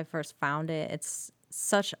since I first found it. It's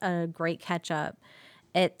such a great ketchup.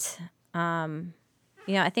 It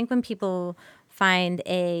I think when people find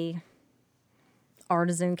a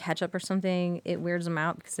artisan ketchup or something, it weirds them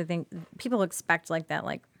out because I think people expect like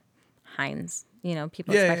Heinz.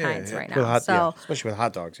 People expect Heinz right now. Especially with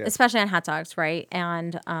hot dogs. Yeah. Especially on hot dogs, right?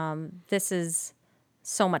 And this is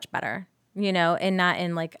so much better, and not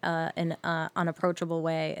in like an unapproachable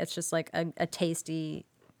way. It's just like a tasty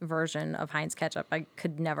version of Heinz ketchup. I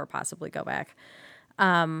could never possibly go back.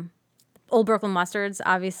 Old Brooklyn mustards,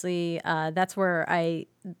 obviously, that's where I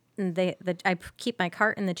keep my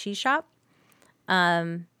cart in the cheese shop.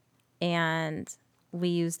 And we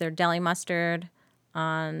use their deli mustard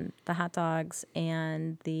on the hot dogs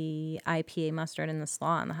and the IPA mustard and the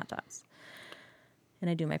slaw on the hot dogs. And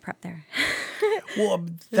I do my prep there. Well,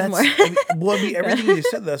 everything you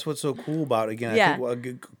said, that's what's so cool about it. Again, I think a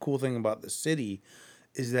good, cool thing about the city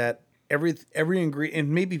is that every ingredient,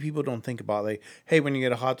 and maybe people don't think about like, hey, when you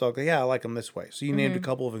get a hot dog, I like them this way. So you named a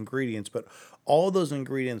couple of ingredients, but all of those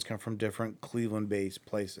ingredients come from different Cleveland-based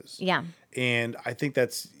places. Yeah. And I think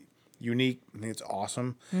that's unique. I think it's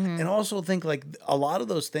awesome. And also think like a lot of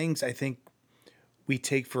those things I think we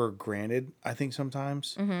take for granted, I think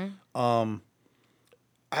sometimes.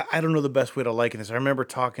 I don't know the best way to liken this. I remember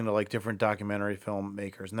talking to like different documentary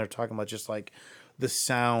filmmakers, and they're talking about just like the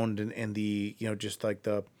sound and the just like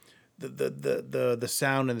the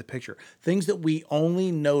sound and the picture, things that we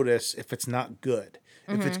only notice if it's not good.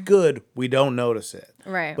 If it's good, we don't notice it.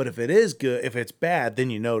 Right. But if it is good, if it's bad, then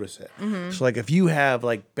you notice it. So like if you have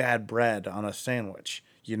like bad bread on a sandwich,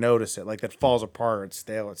 you notice it. Like that falls apart, it's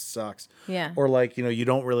stale, it sucks. Yeah. Or like, you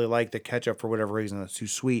don't really like the ketchup for whatever reason, it's too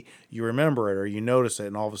sweet. You remember it or you notice it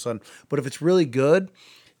and all of a sudden. But if it's really good,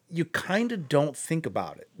 you kind of don't think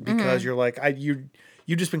about it because you're like, you've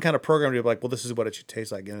just been kind of programmed to be like, well, this is what it should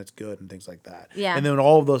taste like and it's good and things like that. Yeah. And then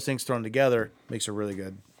all of those things thrown together makes a really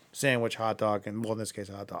good sandwich, hot dog, and well, in this case,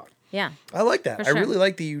 a hot dog. Yeah. I like that. For sure. I really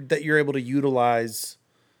like that you're able to utilize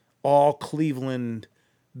all Cleveland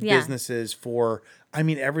businesses for,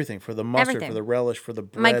 everything, for the mustard, for the relish, for the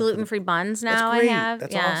bread. My gluten-free buns now That's great. I have.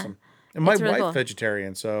 That's awesome. And my really wife's cool.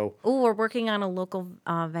 vegetarian, so. Oh, we're working on a local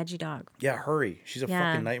veggie dog. Yeah, hurry. She's a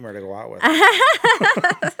fucking nightmare to go out with.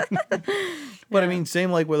 But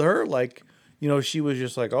same like with her, like, she was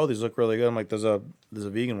just like, oh, these look really good. I'm like, there's a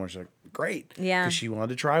vegan one. She's like, great. Yeah. Because she wanted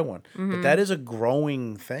to try one. But that is a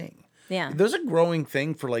growing thing. Yeah. There's a growing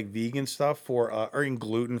thing for like vegan stuff or in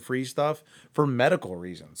gluten-free stuff for medical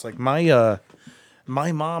reasons. Like my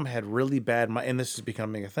mom had really bad, and this is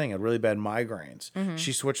becoming a thing, had really bad migraines.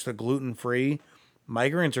 She switched to gluten-free.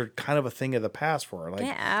 Migraines are kind of a thing of the past for her. Like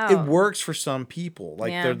Get out. it works for some people.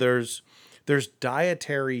 Like Yeah. there's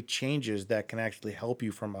dietary changes that can actually help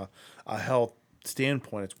you from a health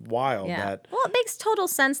standpoint. It's wild that. Well, it makes total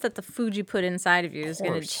sense that the food you put inside of you is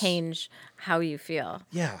going to course. change how you feel.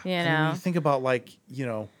 Yeah. You And know? when you think about like,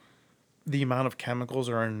 the amount of chemicals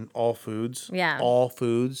are in all foods. Yeah. All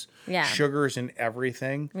foods. Yeah. Sugars in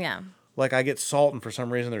everything. Yeah. Like I get salt and for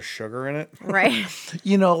some reason there's sugar in it. Right.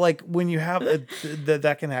 Like when you have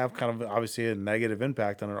that can have kind of obviously a negative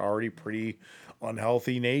impact on an already pretty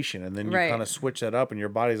unhealthy nation. And then you Right. kind of switch that up and your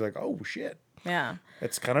body's like, oh shit. Yeah.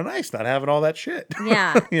 it's kind of nice not having all that shit.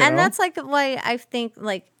 Yeah. You And know? that's like why I think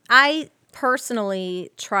like I personally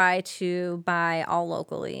try to buy all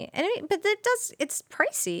locally. And but it's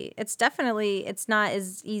pricey. It's definitely it's not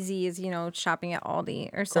as easy as, shopping at Aldi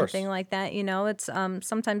or something like that. It's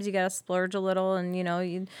sometimes you gotta splurge a little and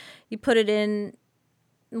you put it in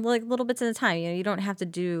like little bits at a time. You don't have to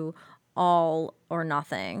do all or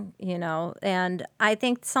nothing, And I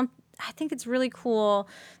think it's really cool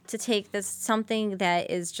to take this something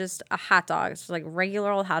that is just a hot dog. It's just like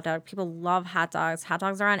regular old hot dog. People love hot dogs. Hot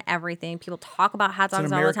dogs are on everything. People talk about hot dogs all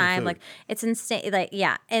the American time. food. Like it's insane. Like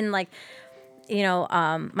yeah, and like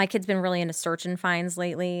my kid's been really into search and finds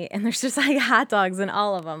lately, and there's just like hot dogs in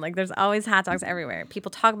all of them. Like there's always hot dogs everywhere. People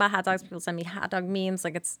talk about hot dogs. People send me hot dog memes.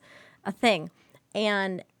 Like it's a thing,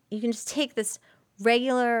 and you can just take this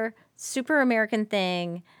regular super American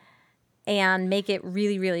thing and make it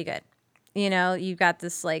really, really good. You got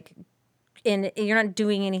this like, and you're not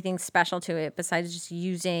doing anything special to it besides just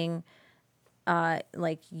using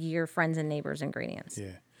like your friends and neighbors' ingredients.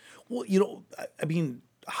 Yeah. Well, I mean,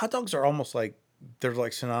 hot dogs are almost like they're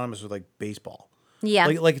like synonymous with like baseball. Yeah.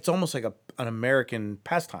 Like it's almost like an American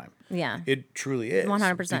pastime. Yeah. It truly is.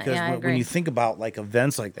 100%. Because Yeah, I when agree. you think about like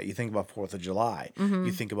events like that, you think about 4th of July.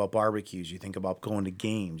 You think about barbecues. You think about going to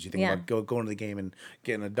games. You think Yeah. about going to the game and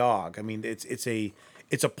getting a dog. I mean, it's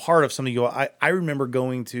a part of something. I remember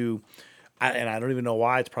going to. And I don't even know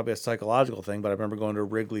why. It's probably a psychological thing, but I remember going to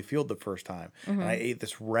Wrigley Field the first time. And I ate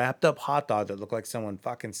this wrapped up hot dog that looked like someone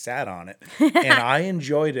fucking sat on it. And I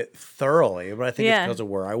enjoyed it thoroughly. But I think it's Yeah. because of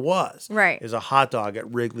where I was. Right. Is a hot dog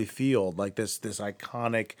at Wrigley Field, like this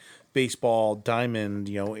iconic baseball diamond,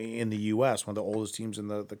 in the U.S., one of the oldest teams in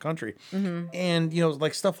the country. And,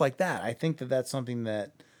 like stuff like that. I think that's something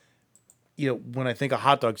that, when I think of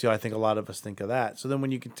hot dogs, I think a lot of us think of that. So then when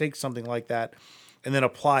you can take something like that and then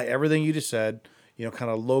apply everything you just said,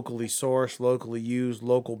 kind of locally sourced, locally used,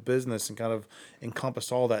 local business, and kind of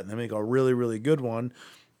encompass all that, and then make a really, really good one.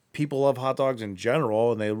 People love hot dogs in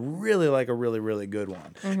general, and they really like a really, really good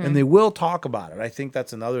one. And they will talk about it. I think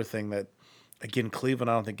that's another thing that, again,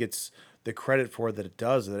 Cleveland, I don't think gets the credit for that it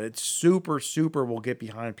does, that it's super, super will get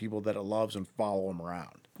behind people that it loves and follow them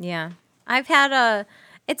around. Yeah.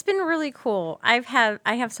 It's been really cool. I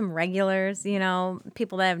have some regulars,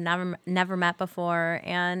 people that I've never met before,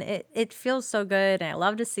 and it feels so good, and I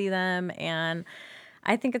love to see them, and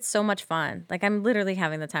I think it's so much fun. Like I'm literally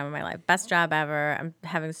having the time of my life. Best job ever. I'm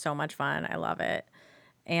having so much fun. I love it.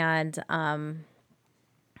 And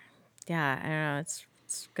yeah, I don't know, it's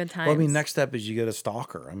good times. Well, I mean, next step is you get a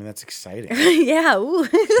stalker. I mean, that's exciting. Yeah, ooh.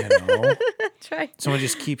 Try. Someone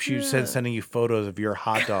just keeps you sending you photos of your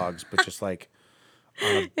hot dogs, but just like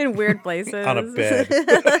In weird places. on a bed.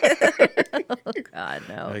 Oh God,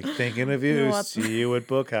 no. Like thinking of you. What? See you at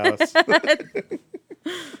Bookhouse.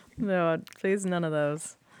 No, please, none of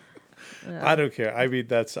those. I don't care. I mean,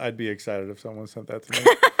 I'd be excited if someone sent that to me.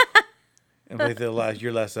 And like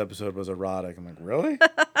your last episode was erotic. I'm like, really?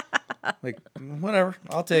 Like, whatever.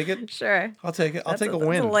 I'll take it. Sure. I'll take it. I'll take a that's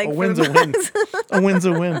win. a like A for win's the a win. A win's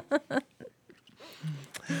a win.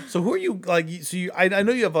 So who are you like? So I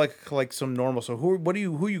know you have like some normal. So who are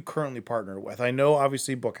you currently partnered with? I know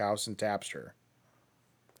obviously Bookhouse and Tapster.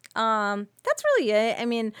 That's really it. I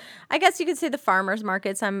mean, I guess you could say the farmers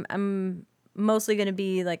markets. I'm mostly going to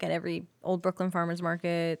be like at every Old Brooklyn farmers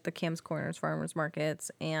market, the Cam's Corners farmers markets,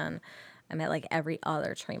 and I'm at like every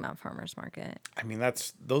other Tremont farmers market. I mean,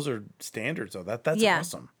 those are standards though. That's Yeah.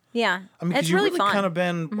 awesome. Yeah, I mean, it's because you've really really fun. kind of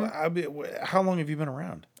been. I mean, how long have you been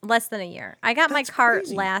around? Less than a year. I got my That's cart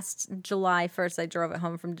crazy. last July 1st. I drove it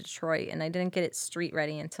home from Detroit, and I didn't get it street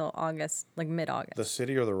ready until August, like mid-August. The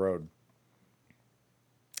city or the road?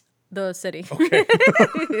 The city. Okay.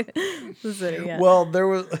 The city, yeah. Well, there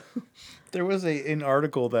was an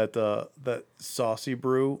article that that Saucy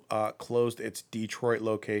Brew closed its Detroit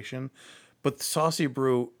location, but Saucy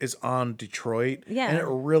Brew is on Detroit, Yeah. and it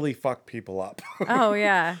really fucked people up. Oh,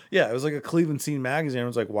 yeah. Yeah, it was like a Cleveland Scene magazine. It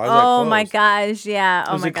was like, why is that Oh closed? my gosh, yeah.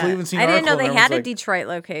 Oh was my a god. Cleveland Scene I didn't know article, they and had a everyone's like- Detroit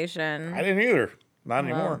location. I didn't either. Not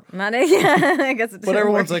anymore. Not a, yeah, I guess it But didn't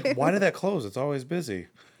everyone's work. like, why did that close? It's always busy.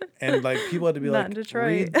 And like people had to be Not like, in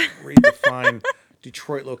Detroit. redefine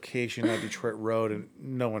Detroit location, not Detroit road, and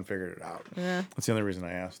no one figured it out. Yeah. That's the only reason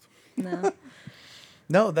I asked. No.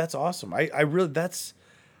 No, that's awesome. I really that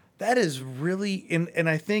is really and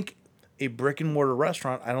I think a brick and mortar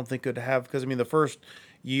restaurant I don't think could have, because I mean the first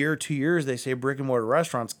year, 2 years, they say brick and mortar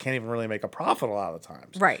restaurants can't even really make a profit a lot of the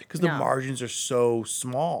times. Right. Because the No. margins are so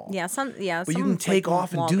small. Yeah. But you can take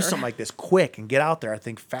off and do something like this quick and get out there, I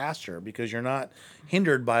think, faster because you're not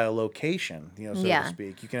hindered by a location, so to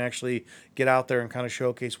speak. You can actually get out there and kind of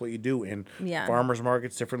showcase what you do in farmers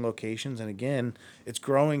markets, different locations. And again, it's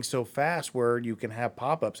growing so fast where you can have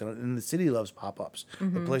pop-ups. And the city loves pop-ups.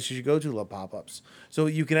 The places you go to love pop-ups. So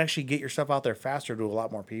you can actually get your stuff out there faster to a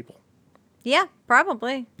lot more people. Yeah,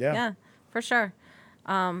 probably. Yeah. Yeah, for sure.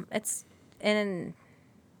 It's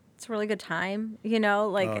a really good time,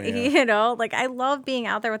 like I love being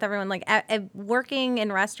out there with everyone. Like at working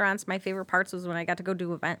in restaurants, my favorite parts was when I got to go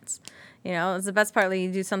do events. It's the best part. Like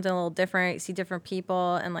you do something a little different, you see different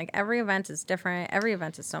people, and like every event is different. Every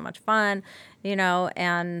event is so much fun,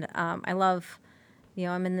 and I love,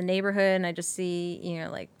 I'm in the neighborhood and I just see,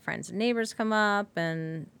 like friends and neighbors come up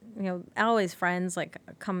and, always friends like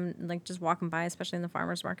come like just walking by, especially in the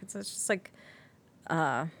farmers markets. It's just like,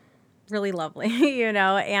 really lovely,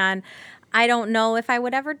 and I don't know if I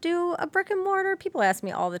would ever do a brick and mortar. People ask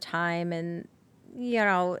me all the time, and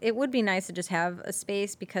it would be nice to just have a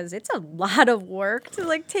space because it's a lot of work to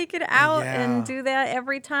like take it out and do that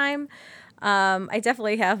every time. I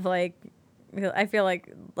definitely have like, I feel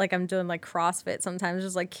like I'm doing like CrossFit sometimes,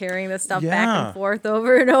 just like carrying this stuff back and forth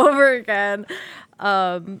over and over again.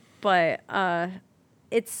 But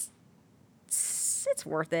it's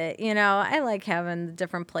worth it. I like having the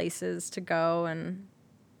different places to go and,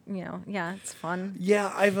 it's fun.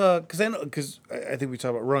 Yeah, because I think we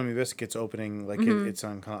talked about Romy Biscuits opening, like it's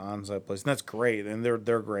on kind of on-site place, and that's great, and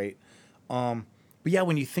they're great. But yeah,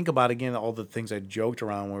 when you think about, again, all the things I joked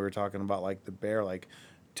around when we were talking about, like the bear, like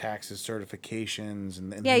taxes, certifications,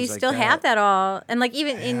 and yeah, things you like still that. have that all, and like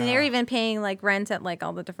even and they're even paying like rent at like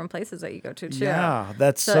all the different places that you go to too. Yeah,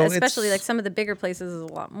 that's so especially like some of the bigger places is a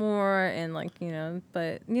lot more, and like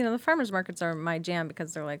but the farmers markets are my jam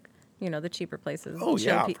because they're like the cheaper places. Oh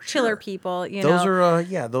yeah, for chiller sure. people.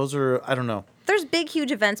 Those are I don't know. There's big,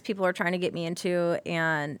 huge events people are trying to get me into,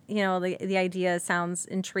 and the idea sounds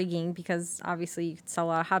intriguing because obviously you could sell a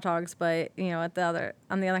lot of hot dogs, but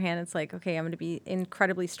on the other hand, it's like, okay, I'm going to be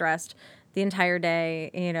incredibly stressed the entire day.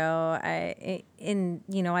 I'm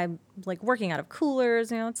like working out of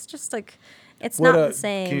coolers. It's just like it's not the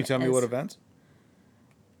same. Can you tell me what events?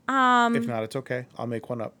 If not, it's okay. I'll make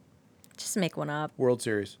one up. Just make one up. World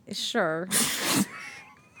Series. Sure.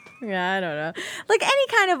 Yeah, I don't know. Like any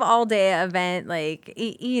kind of all day event, like,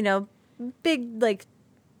 big, like,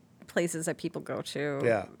 places that people go to.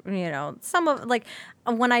 Yeah. Some of, like,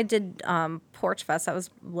 when I did Porch Fest, that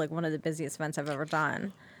was, like, one of the busiest events I've ever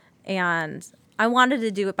done. And I wanted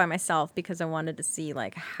to do it by myself because I wanted to see,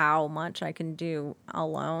 like, how much I can do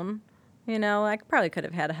alone. I probably could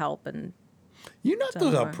have had help. And you knocked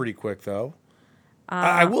those out pretty quick, though.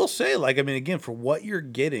 I will say, like, I mean, again, for what you're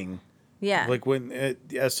getting. Yeah. Like when,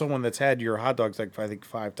 as someone that's had your hot dogs, like I think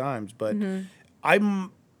 5 times, but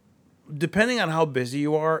I'm, depending on how busy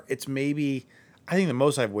you are, it's maybe, I think the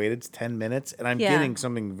most I've waited is 10 minutes, and I'm getting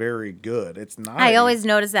something very good. It's not. I always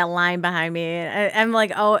notice that line behind me. I'm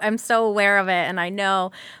like, oh, I'm so aware of it, and I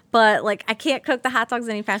know. But, like, I can't cook the hot dogs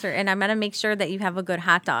any faster, and I'm going to make sure that you have a good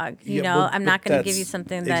hot dog. I'm not going to give you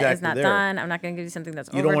something that is not done. I'm not going to give you something that's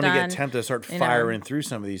overdone. You don't want to get tempted to start firing through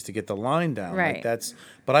some of these to get the line down. Right. Like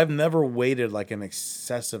but I've never waited, like, an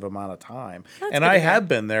excessive amount of time. And I have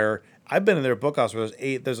been there. I've been in their bookhouse where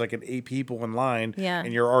there's like 8 people in line,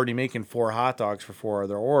 and you're already making 4 hot dogs for 4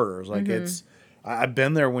 other orders. Like I've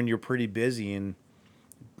been there when you're pretty busy, and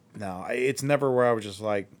no, it's never where I was just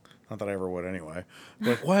like, not that I ever would anyway.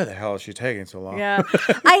 Like, why the hell is she taking so long? Yeah,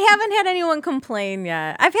 I haven't had anyone complain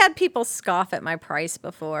yet. I've had people scoff at my price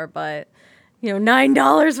before, but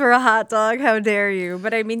 $9 for a hot dog. How dare you?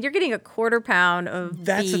 But I mean, you're getting a quarter pound of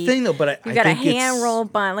That's beef. the thing, though. But you got a hand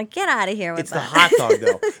rolled bun. Like, get out of here with that. that. It's the hot dog,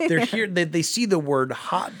 though. They're here. They see the word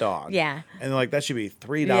hot dog. Yeah. And they're like, that should be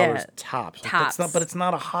 $3 tops. Like, Tops. but it's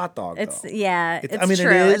not a hot dog. It's though. It's I mean,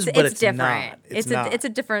 true. it is, but it's different. not. It's not. It's a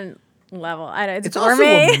different level. I know. It's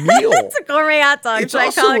gourmet. also a meal. It's a gourmet hot dog. It's Should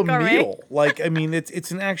also I call it a gourmet? meal. Like, I mean,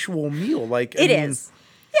 it's an actual meal. Like, It is.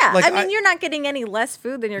 Yeah, like, I mean, you're not getting any less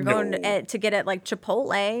food than you're going to get at like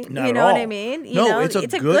Chipotle. Not you know at all. what I mean? It's a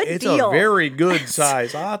good deal. It's a very good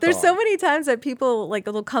size hot dog. There's so many times that people like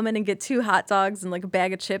they'll come in and get 2 hot dogs and like a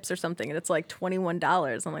bag of chips or something, and it's like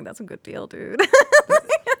 $21. I'm like, that's a good deal, dude.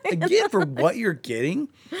 Again, for what you're getting,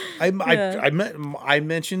 I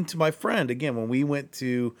mentioned to my friend again when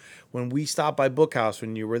we stopped by Bookhouse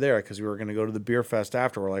when you were there because we were going to go to the beer fest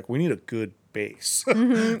after. We're like, we need a good base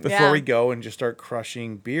before we go and just start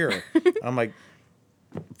crushing beer. I'm like,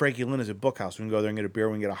 Frankie Lynn is a bookhouse. We can go there and get a beer.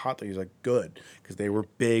 We can get a hot dog. He's like, good, because they were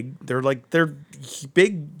big. They're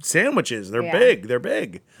big sandwiches. They're big. They're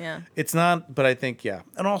big. Yeah. It's not, but I think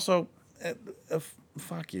and also,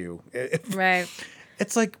 fuck you. Right.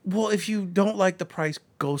 It's like, well, if you don't like the price,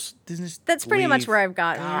 go. That's pretty much leave. where I've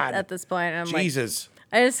gotten God. at this point. I'm Jesus.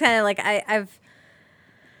 I just kind of like I've.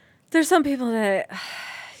 There's some people that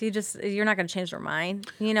you're not going to change their mind,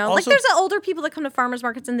 you know. Also, like there's older people that come to farmers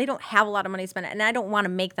markets and they don't have a lot of money to spend, and I don't want to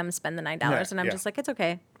make them spend the $9, and I'm just like, it's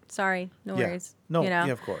okay, sorry, no worries, No, you know?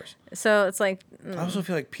 yeah, of course. So it's like I also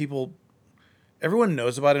feel like everyone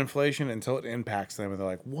knows about inflation until it impacts them, and they're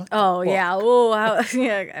like, what? oh yeah,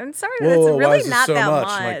 yeah. I'm sorry, but Whoa, it's why really is this not so that much?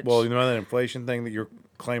 much. Like, well, you know that inflation thing that you're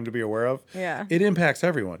claimed to be aware of? Yeah. It impacts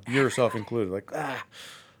everyone, yourself included. Like,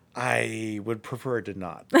 I would prefer it to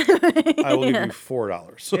not. I will give you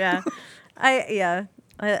 $4. Yeah,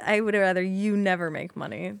 I would rather you never make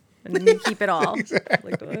money and you keep it all.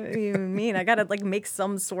 Like, what do you mean? I gotta like make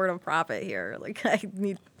some sort of profit here. Like I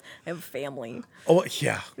have a family. Oh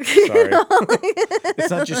yeah, sorry. It's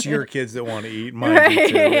not just your kids that want to eat. Mine do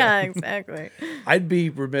too. Yeah, exactly. I'd be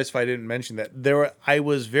remiss if I didn't mention that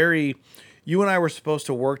you and I were supposed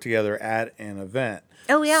to work together at an event.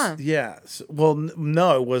 Oh yeah. Yeah. Well,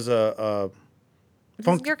 no, it was a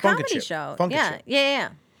Your comedy show. Funkin' show. Yeah.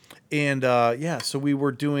 And so we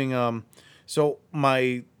were doing so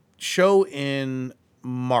my show in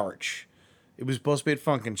March. It was supposed to be at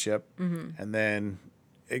Funkin' Ship, and then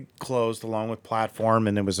it closed along with Platform,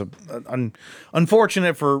 and it was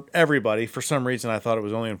unfortunate for everybody. For some reason, I thought it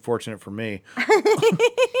was only unfortunate for me.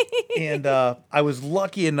 And I was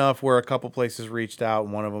lucky enough where a couple places reached out,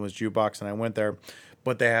 and one of them was Jukebox, and I went there.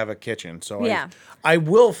 But they have a kitchen, so I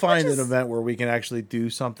will find an event where we can actually do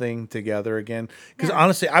something together again. Because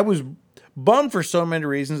honestly, I was bummed for so many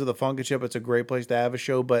reasons of the Funkin' Ship. It's a great place to have a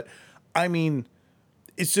show, but I mean,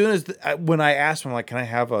 as soon as when I asked him, like, can I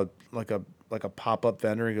have a pop up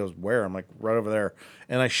vendor? He goes, where? I'm like, right over there.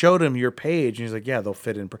 And I showed him your page, and he's like, yeah, they'll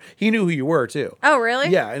fit in. He knew who you were too. Oh, really?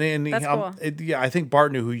 Yeah, and That's cool. I think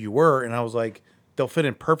Bart knew who you were, and I was like, they'll fit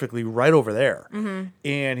in perfectly right over there.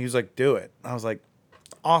 And he was like, do it. I was like,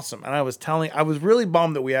 awesome. And I was really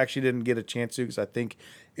bummed that we actually didn't get a chance to, because I think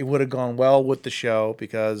it would have gone well with the show,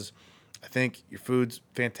 because I think your food's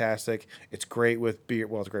fantastic. It's great with beer.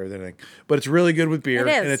 Well, it's great with anything, but it's really good with beer.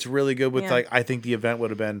 It is. And it's really good with I think the event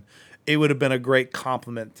would have been a great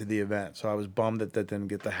compliment to the event. So I was bummed that didn't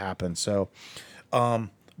get to happen. So,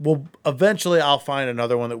 well, eventually I'll find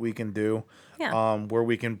another one that we can do, where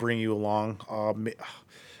we can bring you along.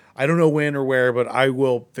 I don't know when or where, but I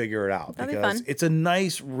will figure it out. That'd be because fun.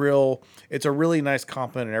 it's a really nice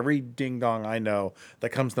compliment. And every ding dong I know that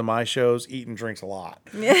comes to my shows, eat and drinks a lot.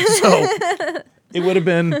 So it would have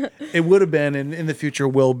been, and in the future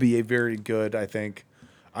will be a very good, I think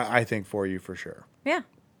for you for sure. Yeah,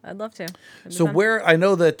 I'd love to. So I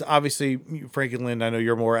know that obviously Frankie Lynn, I know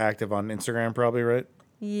you're more active on Instagram probably, right?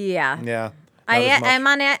 Yeah. Yeah. I'm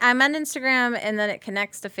on Instagram, and then it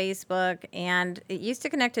connects to Facebook, and it used to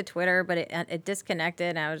connect to Twitter, but it disconnected,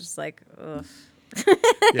 and I was just like, ugh.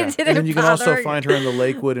 Yeah. And then you can also find her on the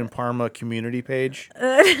Lakewood and Parma community page.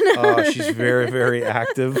 She's very, very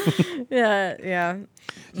active. Yeah.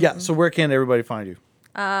 Yeah. So where can everybody find you?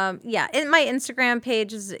 My Instagram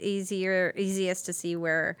page is easiest to see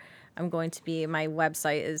where I'm going to be. My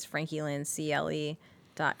website is frankieLynnCLE.com,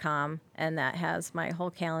 and that has my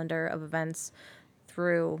whole calendar of events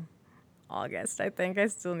through August. I think I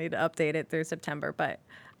still need to update it through September, but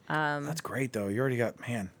That's great though. You already got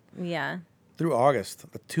yeah. through August,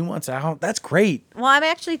 2 months out. That's great. Well, I'm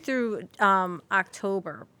actually through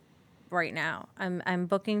October right now. I'm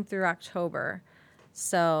booking through October,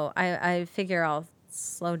 so I figure I'll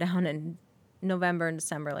slow down in November and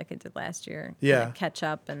December like I did last year. Yeah. Kinda catch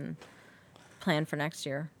up and plan for next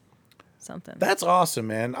year. Something. That's awesome,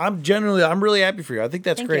 man. I'm really happy for you. I think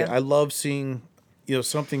that's Thank great. you. I love seeing,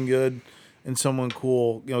 something good and someone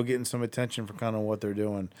cool, getting some attention for kind of what they're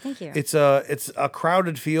doing. Thank you. It's a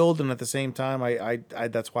crowded field, and at the same time, I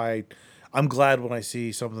that's why I'm glad when I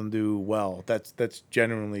see something do well. That's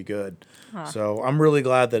genuinely good. So I'm really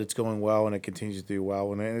glad that it's going well and it continues to do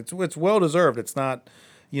well, and it's well deserved. It's not,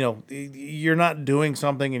 you're not doing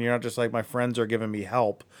something and you're not just like, my friends are giving me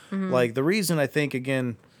help. Like, the reason I think,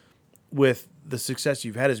 again, with the success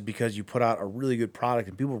you've had is because you put out a really good product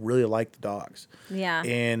and people really like the dogs. Yeah.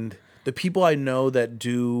 And the people I know that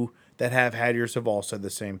have had yours have all said the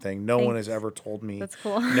same thing. No one has ever told me. That's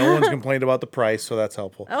cool. No one's complained about the price, so that's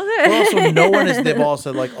helpful. Okay. But also, they've all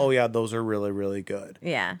said like, oh yeah, those are really, really good.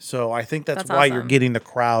 Yeah. So I think that's That's why awesome. you're getting the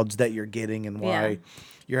crowds that you're getting, and why Yeah.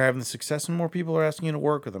 you're having the success, and more people are asking you to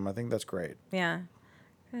work with them. I think that's great. Yeah.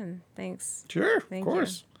 Good. Thanks. Sure, Thank of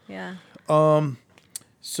course. you. Yeah.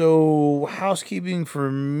 So housekeeping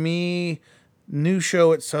for me, new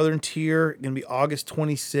show at Southern Tier, going to be August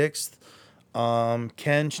 26th.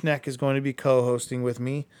 Ken Schneck is going to be co-hosting with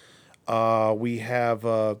me. We have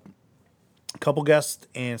a couple guests,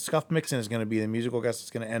 and Scuff Mixon is going to be the musical guest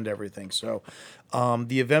that's going to end everything. So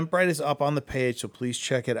the Eventbrite is up on the page, so please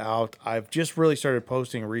check it out. I've just really started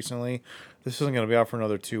posting recently. This isn't going to be out for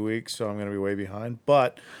another 2 weeks, so I'm going to be way behind.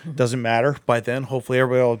 But doesn't matter. By then, hopefully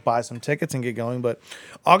everybody will buy some tickets and get going. But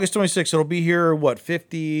August 26th, it'll be here,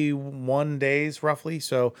 51 days roughly.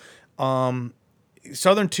 So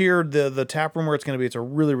Southern Tier, the tap room where it's going to be, it's a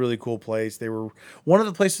really, really cool place. They were one of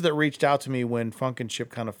the places that reached out to me when Funk and Chip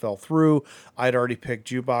kind of fell through. I'd already picked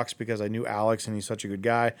Jukebox because I knew Alex and he's such a good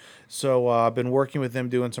guy. So I've been working with them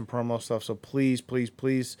doing some promo stuff. So please, please,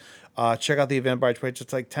 please check out the Eventbrite page.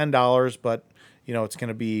 It's like $10, but it's going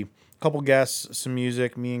to be a couple guests, some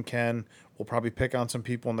music. Me and Ken will probably pick on some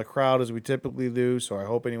people in the crowd as we typically do. So I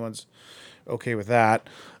hope anyone's okay with that.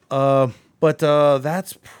 But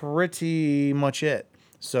that's pretty much it.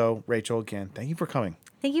 So, Rachel, again, thank you for coming.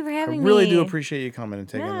 Thank you for having I me. really do appreciate you coming and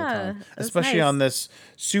taking the Yeah, time. it was Especially nice. on this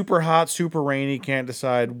super hot, super rainy, can't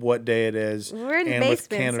decide what day it is. We're in the and with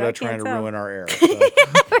basement, so Canada I trying can't to tell. ruin our air.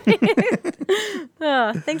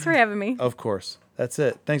 So, Thanks for having me. of course. That's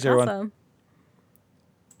it. Thanks, everyone. Awesome.